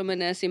 and he's from a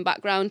nursing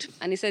background.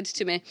 And he said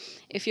to me,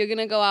 if you're going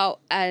to go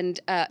out and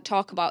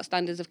talk about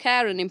standards of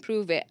care and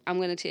improve it, I'm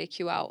going to take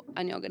you out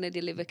and you're going to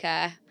deliver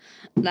care.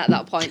 And at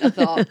that point, I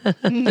thought,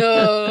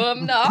 no,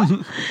 I'm not.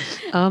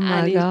 Oh,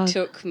 my God. And he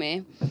took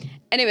me.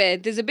 Anyway,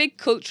 there's a big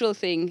cultural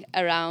thing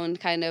around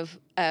kind of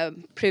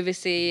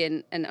privacy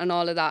and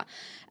all of that.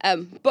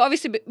 But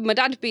obviously, my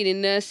dad being in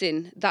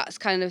nursing, that's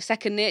kind of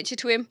second nature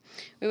to him.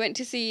 We went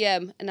to see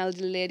an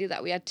elderly lady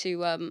that we had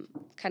to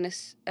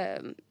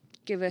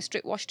give a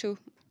strip wash to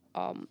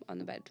on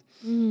the bed.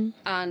 Mm.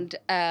 And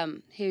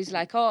he was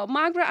like, oh,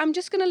 Margaret, I'm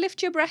just going to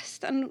lift your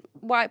breast and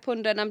wipe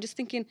under. And I'm just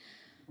thinking,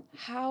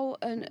 how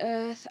on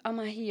earth am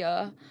I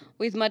here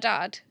with my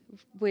dad,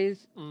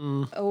 with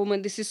a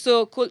woman? This is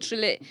so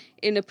culturally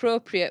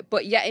inappropriate,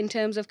 but yet in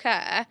terms of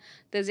care,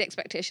 there's the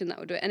expectation that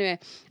we'll do it. Anyway,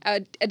 I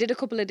did a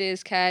couple of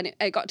days care, and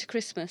it got to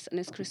Christmas, and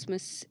it's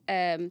Christmas,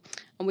 and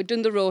we'd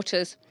done the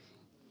rotas.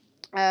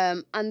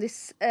 And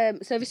this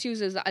service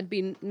users that had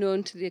been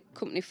known to the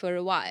company for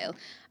a while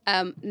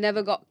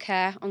never got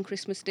care on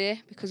Christmas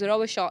Day because they're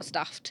always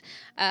short-staffed.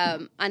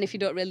 And if you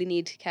don't really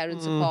need care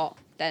and support,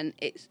 then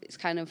it's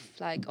kind of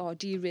like, oh,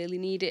 do you really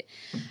need it?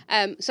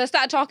 So I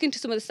started talking to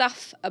some of the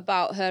staff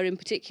about her in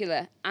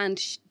particular,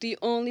 and the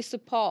only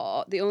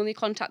support, the only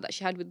contact that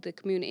she had with the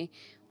community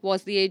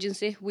was the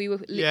agency. We were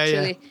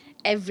literally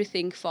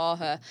everything for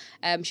her.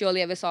 She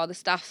only ever saw the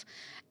staff.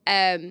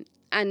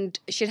 And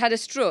she'd had a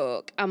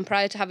stroke, and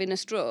prior to having a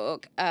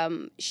stroke,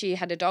 she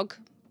had a dog,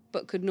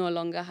 but could no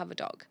longer have a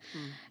dog.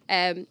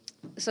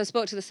 So I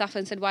spoke to the staff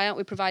and said, why aren't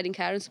we providing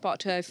care and support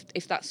to her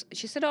if that's...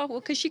 She said, oh, well,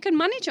 because she can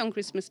manage on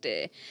Christmas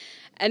Day.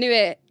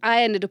 Anyway,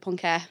 I ended up on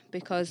care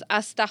because,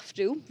 as staff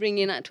do,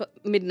 ringing at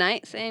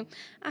midnight saying,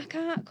 I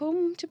can't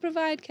come to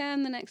provide care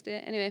on the next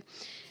day. Anyway,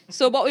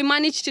 so what we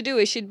managed to do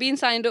is she'd been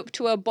signed up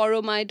to a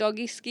Borrow My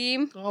Doggy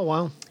scheme. Oh,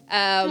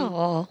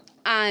 wow.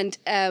 And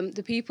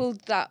the people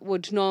that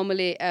would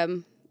normally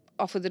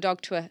offer the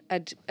dog to her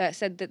had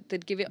said that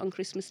they'd give it on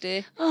Christmas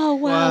Day. Oh,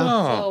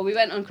 wow. So we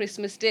went on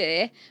Christmas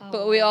Day,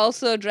 but we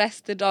also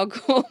dressed the dog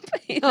up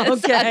in a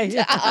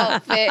Santa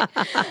outfit.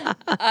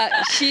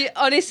 She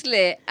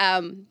honestly,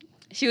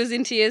 she was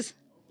in tears.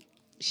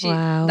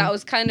 That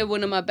was kind of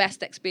one of my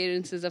best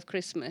experiences of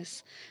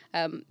Christmas.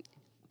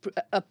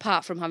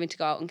 Apart from having to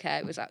go out and care,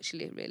 it was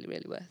actually really,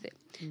 really worth it.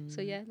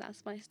 So yeah,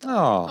 that's my story.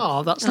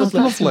 Oh, that's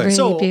lovely. Really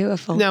so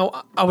beautiful.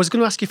 Now, I was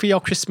going to ask you for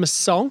your Christmas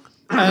song,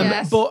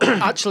 Yes. but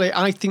actually,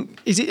 I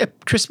think, is it a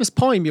Christmas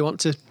poem you want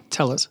to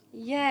tell us?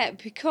 Yeah,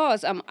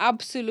 because I'm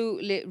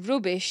absolutely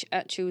rubbish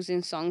at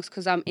choosing songs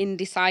because I'm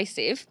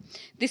indecisive.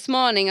 This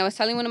morning, I was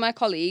telling one of my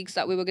colleagues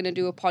that we were going to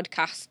do a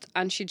podcast,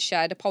 and she'd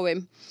shared a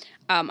poem,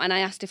 and I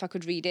asked if I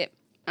could read it,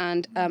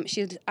 and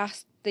she'd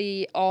asked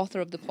the author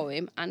of the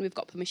poem, and we've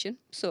got permission.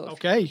 So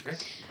Okay.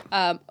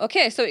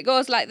 Okay, so it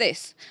goes like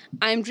this.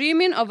 I'm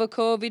dreaming of a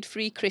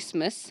COVID-free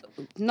Christmas,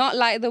 not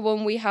like the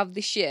one we have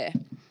this year,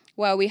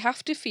 where we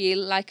have to feel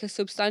like a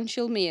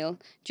substantial meal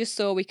just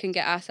so we can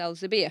get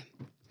ourselves a beer.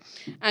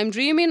 I'm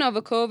dreaming of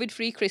a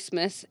COVID-free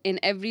Christmas, in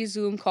every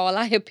Zoom call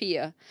I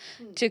appear.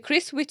 To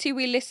Chris Whitty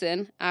we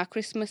listen, our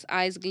Christmas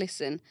eyes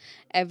glisten,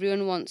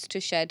 everyone wants to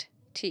shed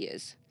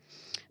tears.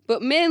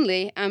 But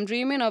mainly, I'm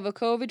dreaming of a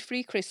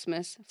COVID-free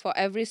Christmas for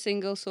every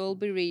single soul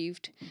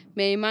bereaved.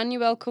 May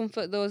Emmanuel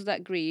comfort those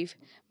that grieve.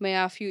 May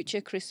our future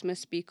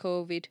Christmas be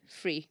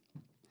COVID-free.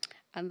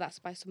 And that's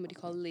by somebody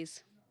called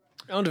Liz.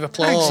 Round of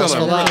applause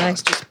Excellent. for that.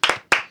 Nice. That's just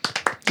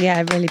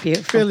Yeah, really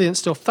beautiful. Brilliant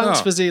stuff. Thanks,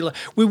 Oh. Fazila.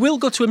 We will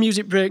go to a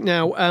music break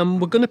now.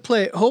 We're going to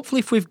play, hopefully,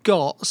 if we've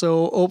got,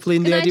 so hopefully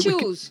in Can the I edit.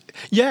 choose?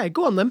 Yeah,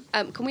 go on then.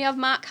 Can we have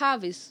Mark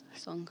Harvey's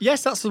song?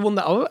 Yes, that's the one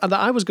that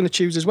I was going to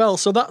choose as well.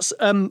 So that's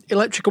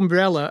Electric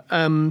Umbrella,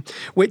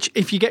 which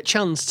if you get a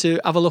chance to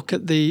have a look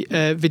at the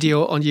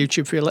video on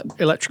YouTube for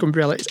Electric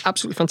Umbrella, it's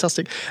absolutely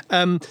fantastic.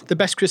 The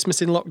best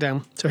Christmas in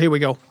lockdown. So here we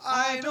go.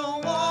 I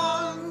don't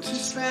want to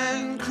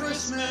spend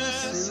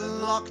Christmas in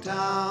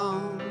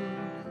lockdown.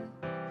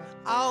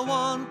 I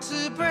want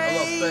to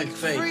break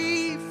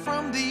free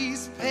from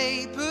these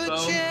paper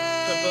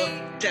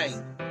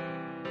chains.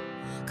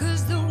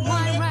 Cause the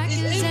wine rack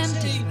is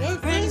empty,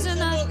 friends are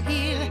not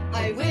here.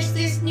 I wish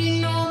this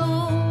new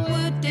normal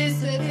would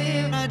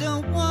disappear. I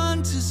don't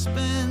want to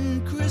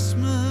spend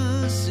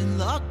Christmas in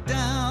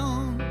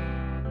lockdown.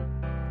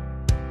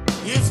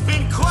 It's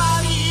been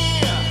quite a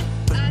year,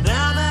 but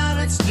now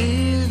that it's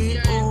nearly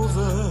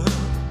over,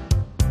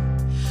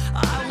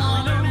 I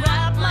wanna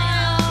wrap my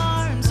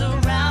arms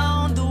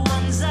around the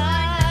ones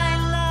I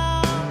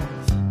love.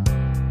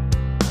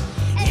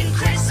 In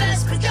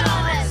Christmas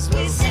pajamas,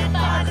 we sit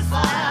by the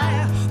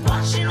fire,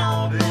 watching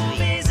old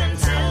movies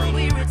until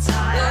we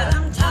retire. But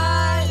I'm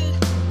tired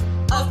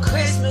of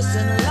Christmas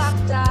in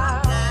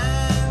lockdown.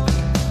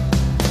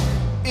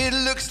 It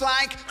looks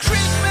like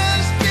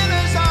Christmas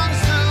dinners on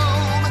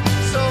Zoom,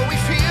 so we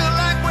feel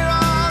like we're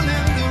all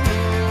in the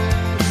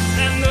room.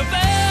 And the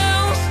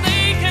bells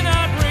they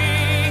cannot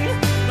ring,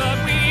 but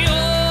we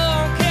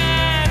all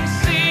can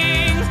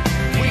sing.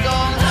 We go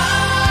la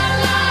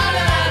la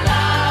la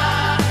la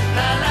la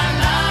la la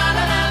la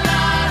la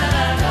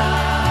la la.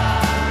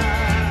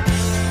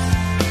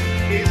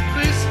 It's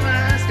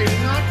Christmas in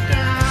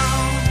lockdown.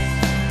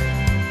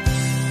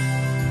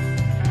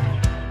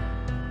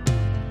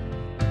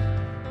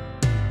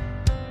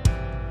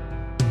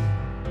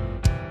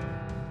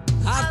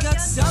 I've got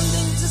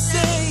something to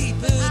say,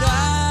 but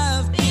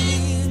I've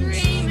been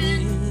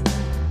dreaming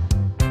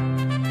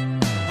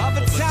of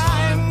a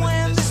time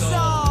when this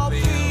all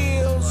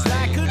feels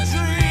like a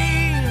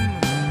dream.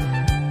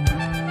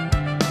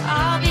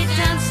 I'll be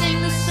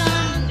dancing the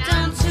sun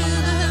down to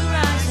the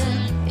horizon,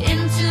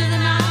 into the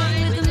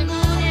night with the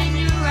moon in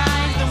your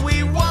eyes. And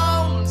we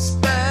won't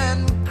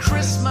spend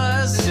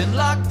Christmas in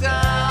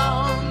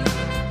lockdown.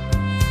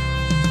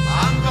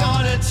 I'm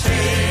gonna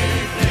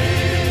take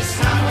this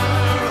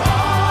hammer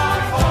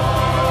off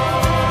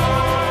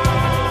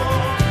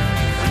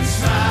and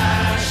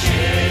smash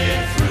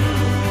it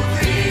through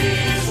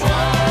these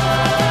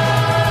walls.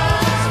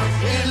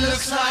 It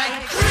looks like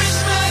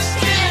Christmas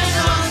dinners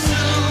on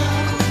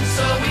Zoom,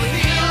 so we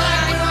feel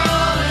like we're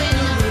all in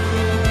the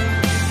room.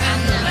 And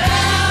the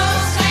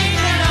bells they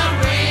cannot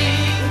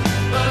ring,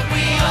 but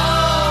we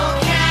all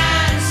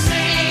can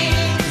sing.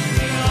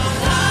 We go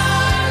la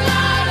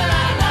la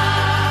la la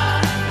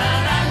la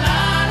la la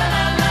la la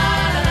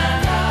la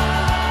la.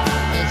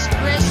 It's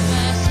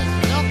Christmas in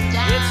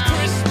lockdown. It's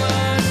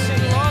Christmas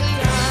in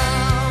lockdown.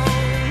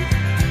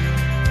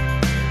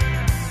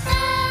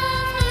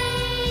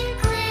 Merry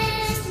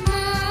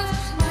Christmas,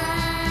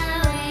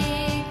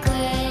 Merry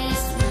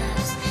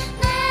Christmas,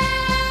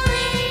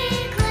 Merry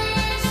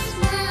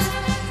Christmas,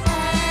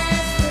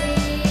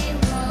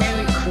 everyone.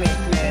 Merry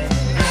Christmas.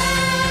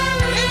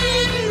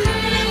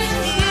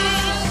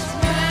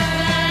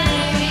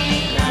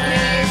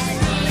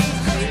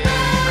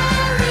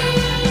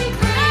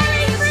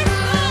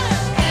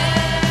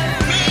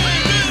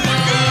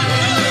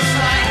 Looks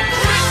like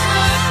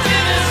Christmas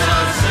dinners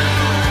on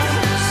Zoom,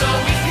 so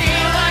we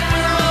feel like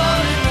we're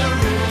all in the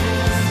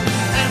room.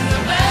 And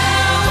the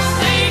bells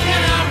they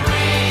cannot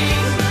ring,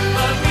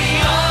 but we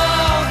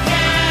all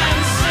can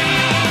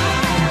sing.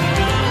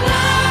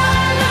 La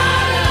la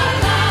la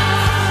la la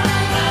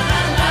la la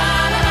la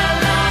la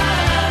la.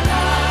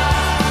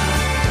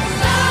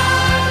 La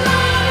la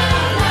la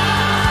la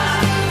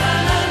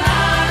la la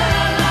la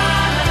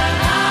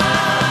la.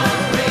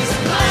 Raise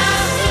a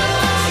glass to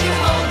those you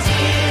hold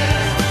dear,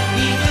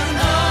 even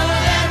though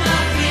they're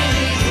not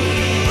really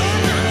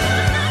here,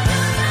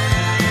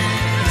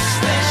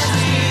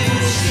 especially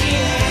this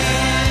year.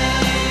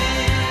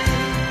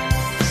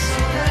 So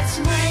let's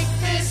make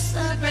this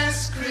the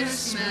best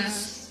Christmas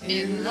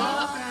in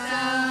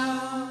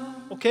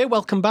lockdown. Okay,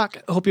 welcome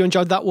back. I hope you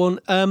enjoyed that one.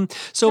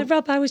 So,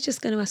 Rob, I was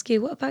just going to ask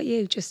you, what about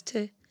you, just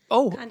to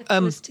kind of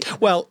pull us together?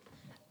 well,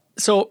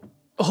 so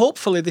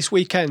hopefully this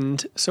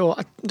weekend, so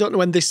I don't know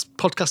when this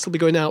podcast will be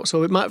going out,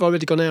 so it might have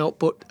already gone out,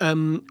 but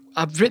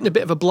I've written a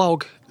bit of a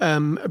blog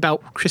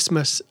about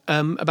Christmas,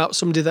 about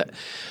somebody that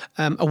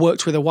I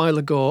worked with a while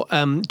ago.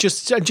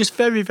 Just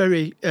very,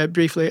 very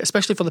briefly,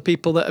 especially for the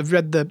people that have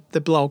read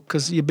the blog,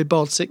 because you'd be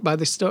bored sick by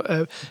this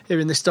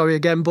hearing this story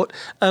again. But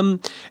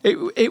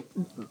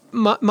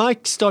my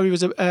story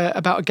was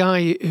about a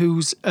guy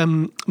who's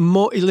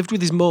he lived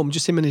with his mum,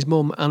 just him and his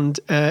mum, and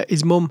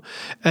his mum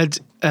had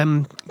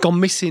gone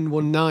missing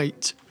one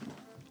night.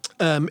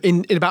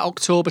 In about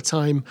October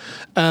time,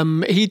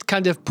 he'd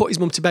kind of put his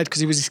mum to bed because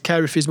he was his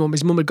carer for his mum.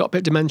 His mum had got a bit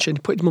of dementia. He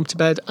put his mum to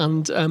bed,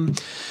 and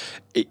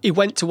he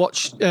went to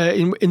watch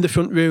in the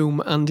front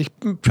room, and he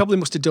probably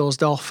must have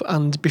dozed off.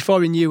 And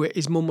before he knew it,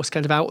 his mum was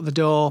kind of out the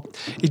door.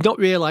 He'd not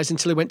realised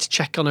until he went to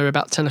check on her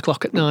about 10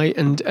 o'clock at night,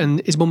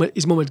 and his mum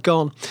had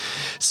gone.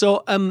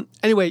 So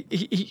anyway,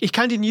 he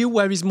kind of knew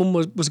where his mum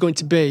was going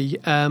to be,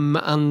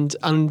 and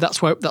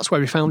that's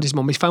where he found his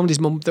mum. He found his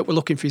mum that were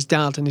looking for his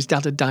dad, and his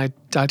dad had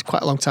died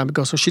quite a long time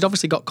ago. So she'd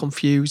obviously got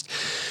confused.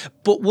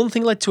 But one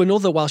thing led to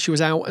another while she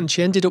was out, and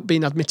she ended up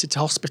being admitted to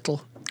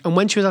hospital. And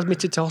when she was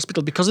admitted to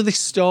hospital, because of this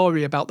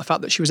story about the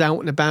fact that she was out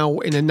and about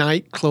in a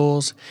night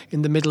clothes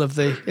in the middle of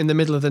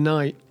the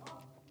night,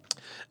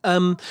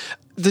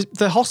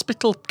 the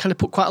hospital kind of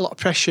put quite a lot of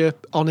pressure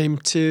on him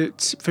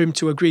for him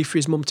to agree for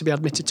his mum to be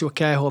admitted to a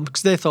care home,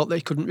 because they thought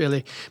they couldn't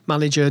really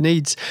manage her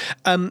needs,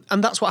 and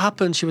that's what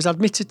happened. She was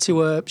admitted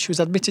to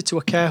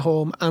a care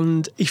home,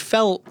 and he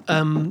felt,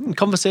 in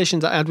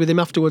conversations that I had with him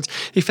afterwards,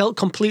 he felt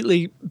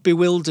completely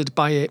bewildered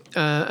by it,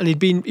 and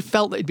he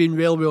felt that he'd been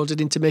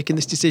railroaded into making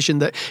this decision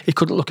that he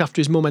couldn't look after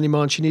his mum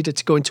anymore and she needed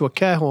to go into a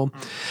care home.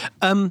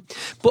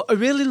 But a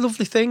really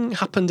lovely thing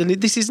happened, and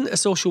this isn't a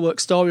social work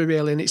story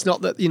really, and it's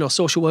not that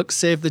social work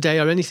saved the day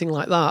or anything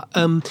like that.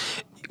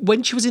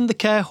 When she was in the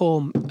care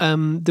home,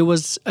 there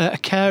was a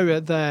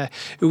carer there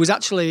who was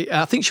actually,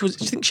 I think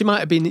she might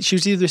have been, she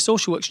was either a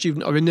social work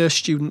student or a nurse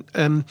student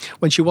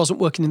when she wasn't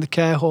working in the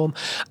care home,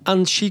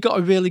 and she got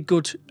a really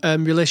good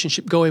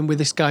relationship going with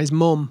this guy's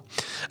mum.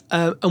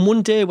 And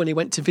one day when he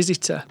went to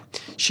visit her,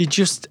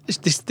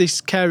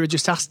 this carer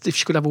just asked if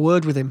she could have a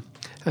word with him.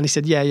 And he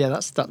said, yeah,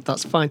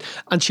 that's fine.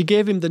 And she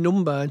gave him the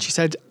number, and she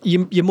said,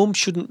 your mum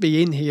shouldn't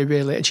be in here,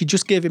 really. And she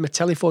just gave him a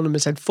telephone number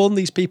and said, phone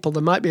these people,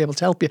 they might be able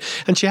to help you.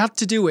 And she had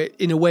to do it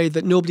in a way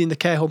that nobody in the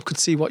care home could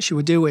see what she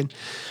was doing.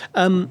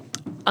 And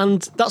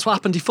that's what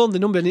happened. He phoned the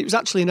number, and it was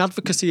actually an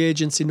advocacy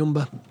agency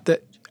number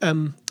that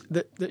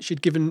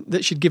she'd given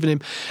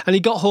him. And he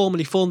got home and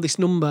he phoned this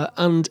number,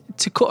 and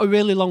to cut a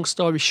really long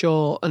story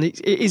short, and it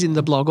is in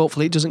the blog,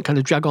 hopefully it doesn't kind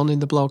of drag on in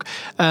the blog,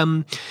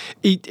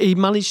 he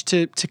managed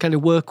to kind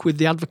of work with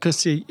the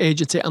advocacy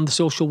agency and the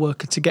social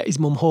worker to get his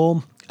mum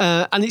home.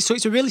 And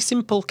it's a really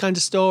simple kind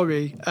of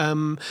story,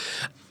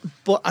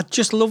 but I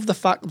just love the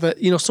fact that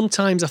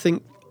sometimes I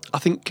think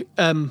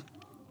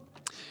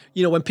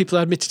when people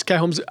are admitted to care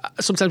homes,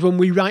 sometimes when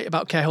we write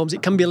about care homes,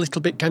 it can be a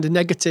little bit kind of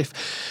negative.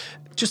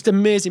 Just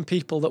amazing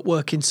people that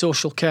work in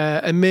social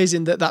care.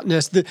 Amazing that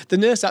nurse. The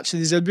nurse, actually,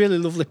 there's a really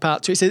lovely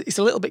part to it. It's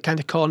a little bit kind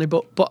of corny,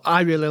 but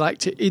I really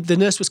liked it. The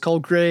nurse was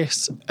called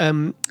Grace,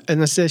 and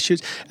I say she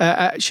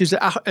was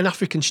an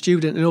African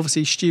student, an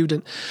overseas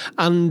student,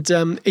 and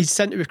he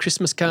sent her a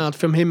Christmas card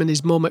from him and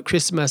his mum at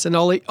Christmas, and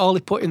all he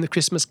put in the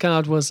Christmas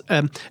card was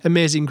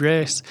 "Amazing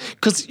Grace,"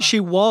 because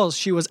she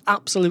was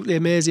absolutely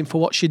amazing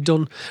for what she'd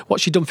done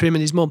for him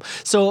and his mum.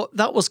 So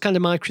that was kind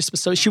of my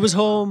Christmas story. She was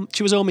home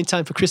in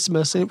time for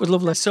Christmas, and it was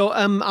lovely. So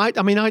I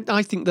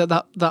think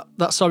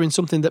that story, and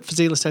something that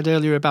Fazila said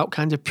earlier about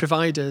kind of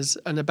providers,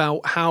 and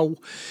about how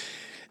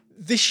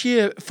this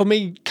year for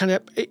me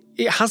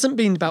it hasn't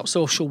been about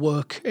social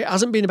work. It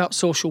hasn't been about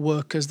social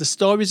workers. The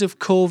stories of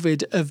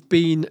COVID have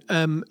been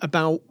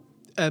about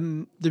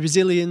the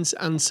resilience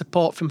and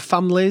support from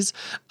families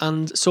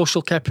and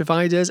social care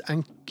providers,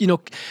 and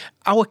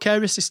our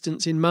care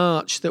assistants in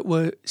March that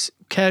were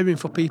caring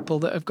for people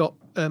that have got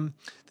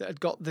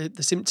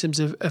the symptoms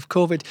of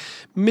COVID.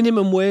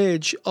 Minimum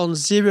wage on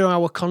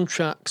 0-hour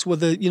contracts were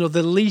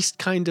the least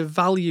kind of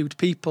valued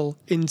people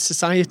in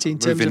society in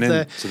terms of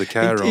their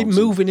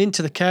moving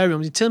into the care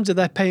rooms, in terms of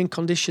their paying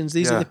conditions.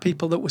 These are the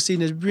people that were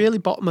seen as really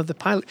bottom of the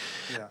pile.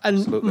 Yeah, and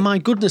absolutely. My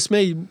goodness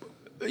me,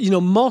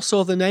 more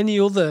so than any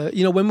other,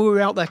 when we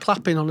were out there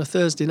clapping on a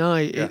Thursday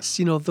night, it's,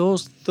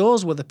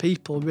 those were the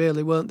people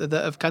really, weren't they,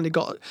 that have kind of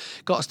got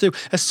us through.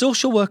 As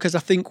social workers, I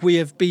think we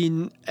have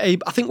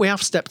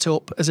stepped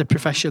up as a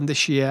profession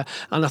this year,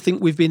 and I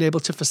think we've been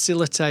able to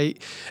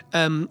facilitate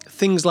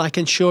things like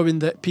ensuring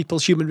that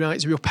people's human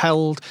rights are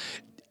upheld,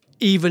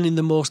 even in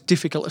the most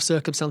difficult of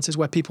circumstances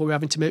where people were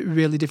having to make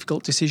really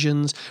difficult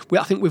decisions.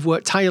 I think we've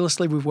worked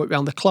tirelessly, we've worked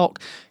round the clock.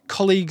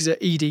 Colleagues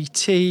at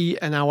EDT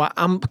and our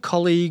AMP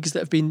colleagues that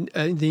have been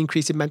the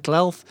increase in mental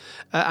health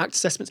act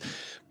assessments,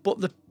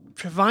 but the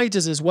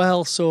providers as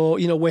well. So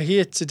we're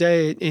here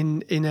today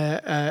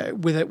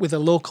with a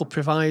local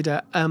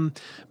provider.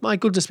 My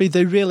goodness me,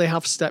 they really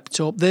have stepped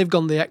up. They've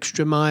gone the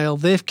extra mile.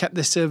 They've kept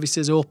their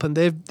services open.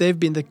 They've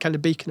been the kind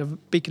of beacon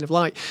of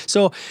light.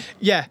 So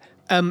yeah.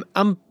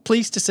 I'm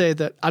pleased to say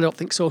that I don't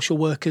think social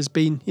work has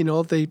been,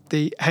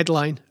 the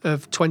headline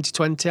of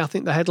 2020. I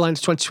think the headline of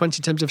 2020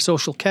 in terms of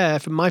social care,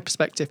 from my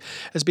perspective,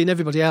 has been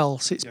everybody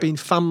else. It's been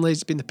families,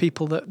 it's been the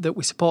people that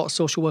we support as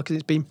social workers,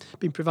 it's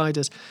been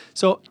providers.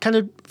 So kind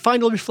of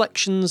final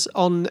reflections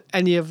on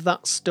any of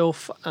that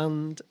stuff,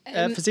 and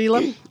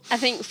Fazila? I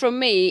think from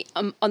me,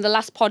 on the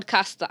last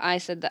podcast that I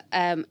said that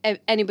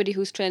anybody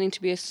who's training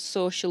to be a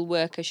social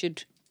worker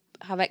should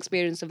have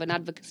experience of an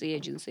advocacy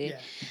agency. Yeah.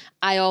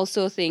 I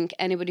also think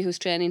anybody who's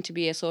training to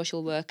be a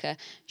social worker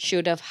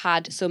should have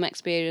had some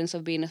experience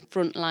of being a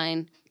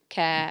frontline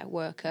care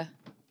worker.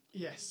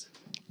 Yes.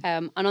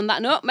 And on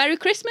that note, Merry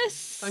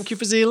Christmas. Thank you,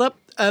 Fazila.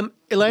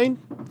 Elaine,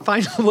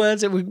 final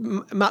words.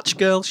 Match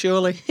girl,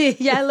 surely.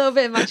 Yeah, a little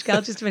bit of Match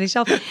Girl just to finish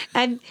off.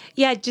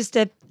 Yeah, just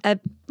a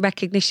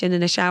recognition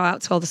and a shout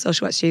out to all the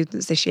social work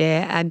students this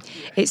year.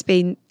 It's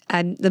been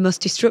the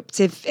most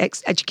disruptive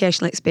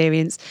educational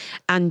experience,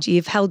 and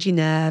you've held your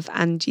nerve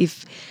and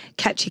you've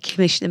kept your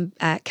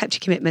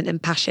commitment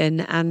and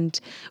passion, and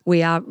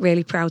we are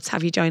really proud to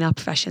have you join our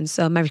profession.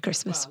 So Merry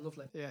Christmas. Wow,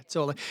 lovely. Yeah,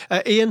 totally.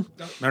 Ian?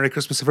 Merry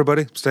Christmas,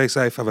 everybody. Stay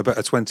safe. Have a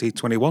better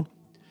 2021.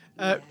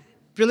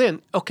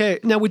 Brilliant. Okay,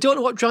 now we don't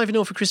know what driving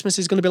home for Christmas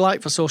is going to be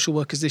like for social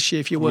workers this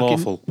year. If you're working,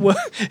 Awful.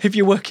 if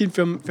you're working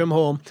from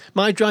home,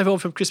 my drive home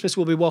from Christmas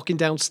will be walking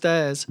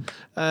downstairs.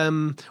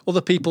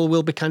 Other people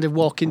will be kind of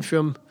walking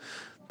from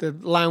the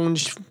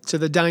lounge to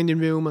the dining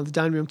room, and the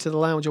dining room to the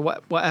lounge, or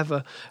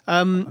whatever.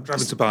 I'm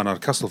driving to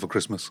Barnard Castle for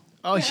Christmas.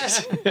 Oh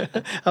yes,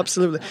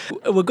 absolutely.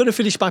 We're going to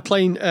finish by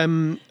playing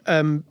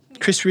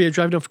Chris Rea,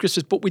 Driving Home for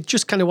Christmas, but we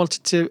just kind of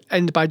wanted to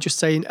end by just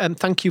saying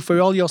thank you for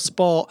all your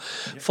support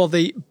for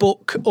the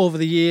book over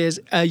the years.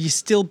 You're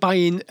still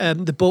buying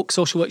the book.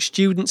 Social work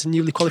students and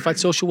newly qualified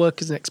social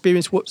workers and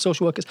experienced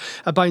social workers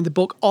are buying the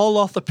book. All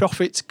of the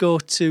profits go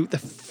to the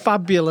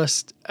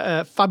fabulous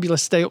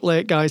Stay Up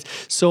Late guys.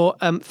 So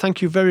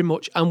thank you very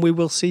much, and we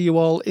will see you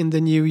all in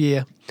the new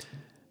year.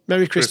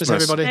 Merry Christmas,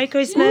 everybody. Merry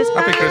Christmas.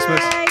 Happy Bye.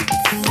 Christmas.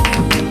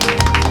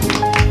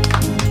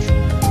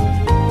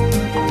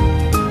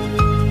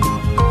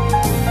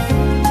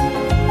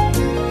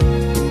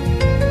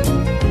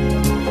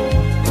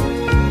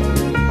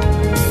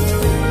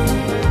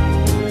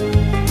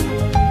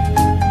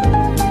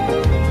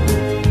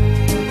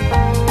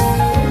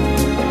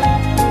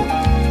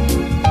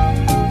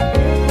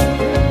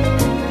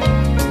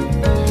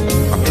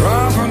 I'm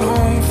driving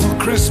home for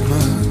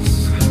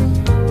Christmas.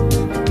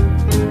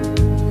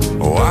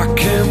 Oh, I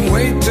can't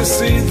wait to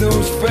see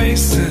those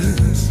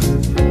faces.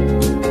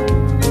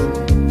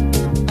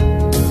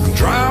 I'm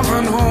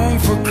driving home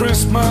for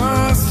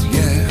Christmas,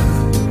 yeah.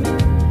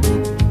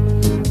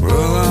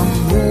 Well, I'm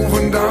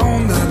moving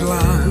down that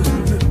line,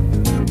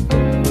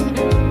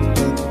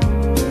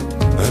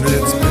 and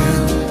it's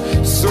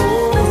been so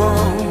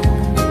long,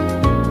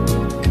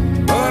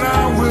 but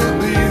I will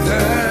be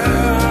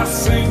there. I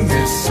sing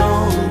this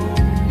song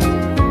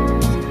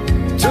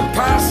to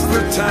pass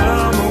the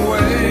time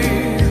away,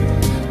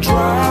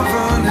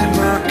 driving in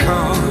my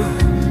car,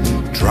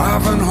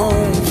 driving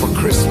home for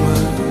Christmas.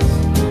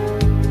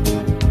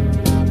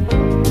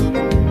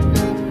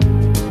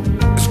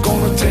 It's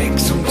gonna take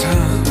some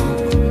time,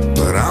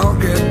 but I'll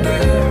get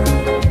there.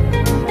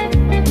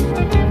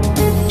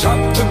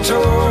 Top to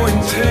toe in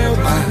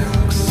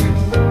tailbacks.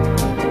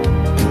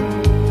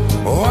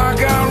 Oh, I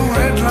got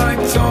red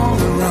lights all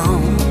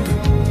around,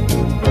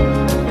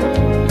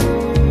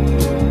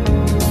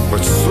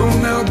 but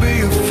soon there'll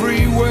be a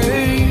freeway,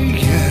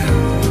 yeah.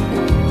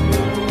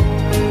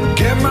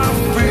 Get my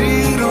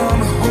feet on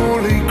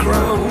holy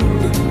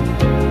ground.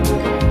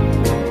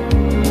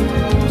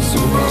 So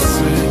I'll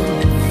sing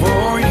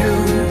for you,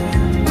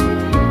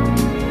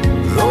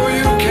 though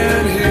you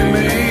can't hear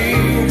me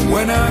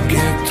when I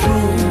get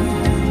through,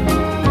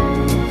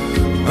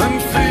 and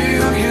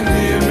feel you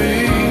near me.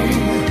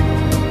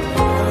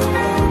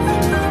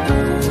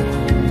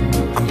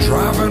 I'm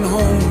driving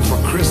home for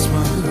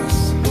Christmas.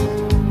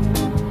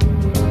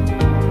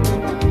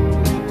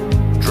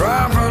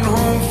 Driving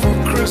home for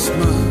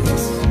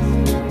Christmas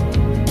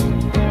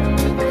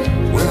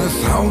with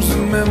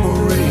 1,000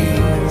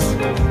 memories.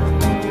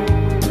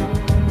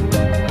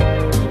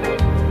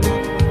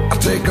 I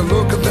take a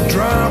look at the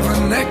driver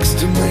next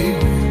to me.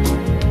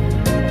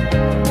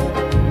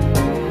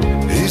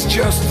 He's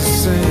just the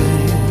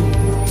same,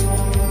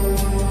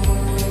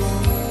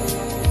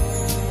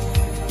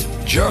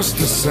 just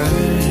the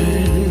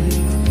same.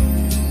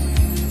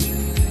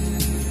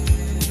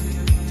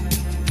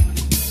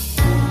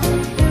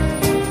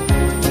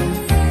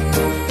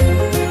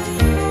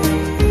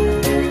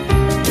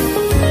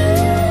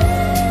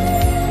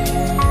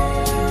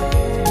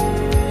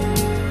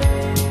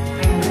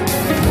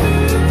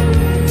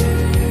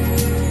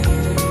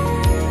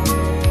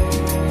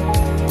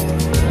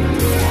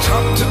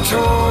 Top to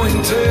toe in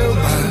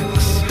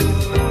tailbacks.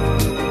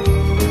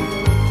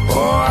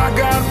 Oh, I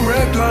got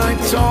red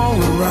lights all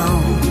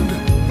around,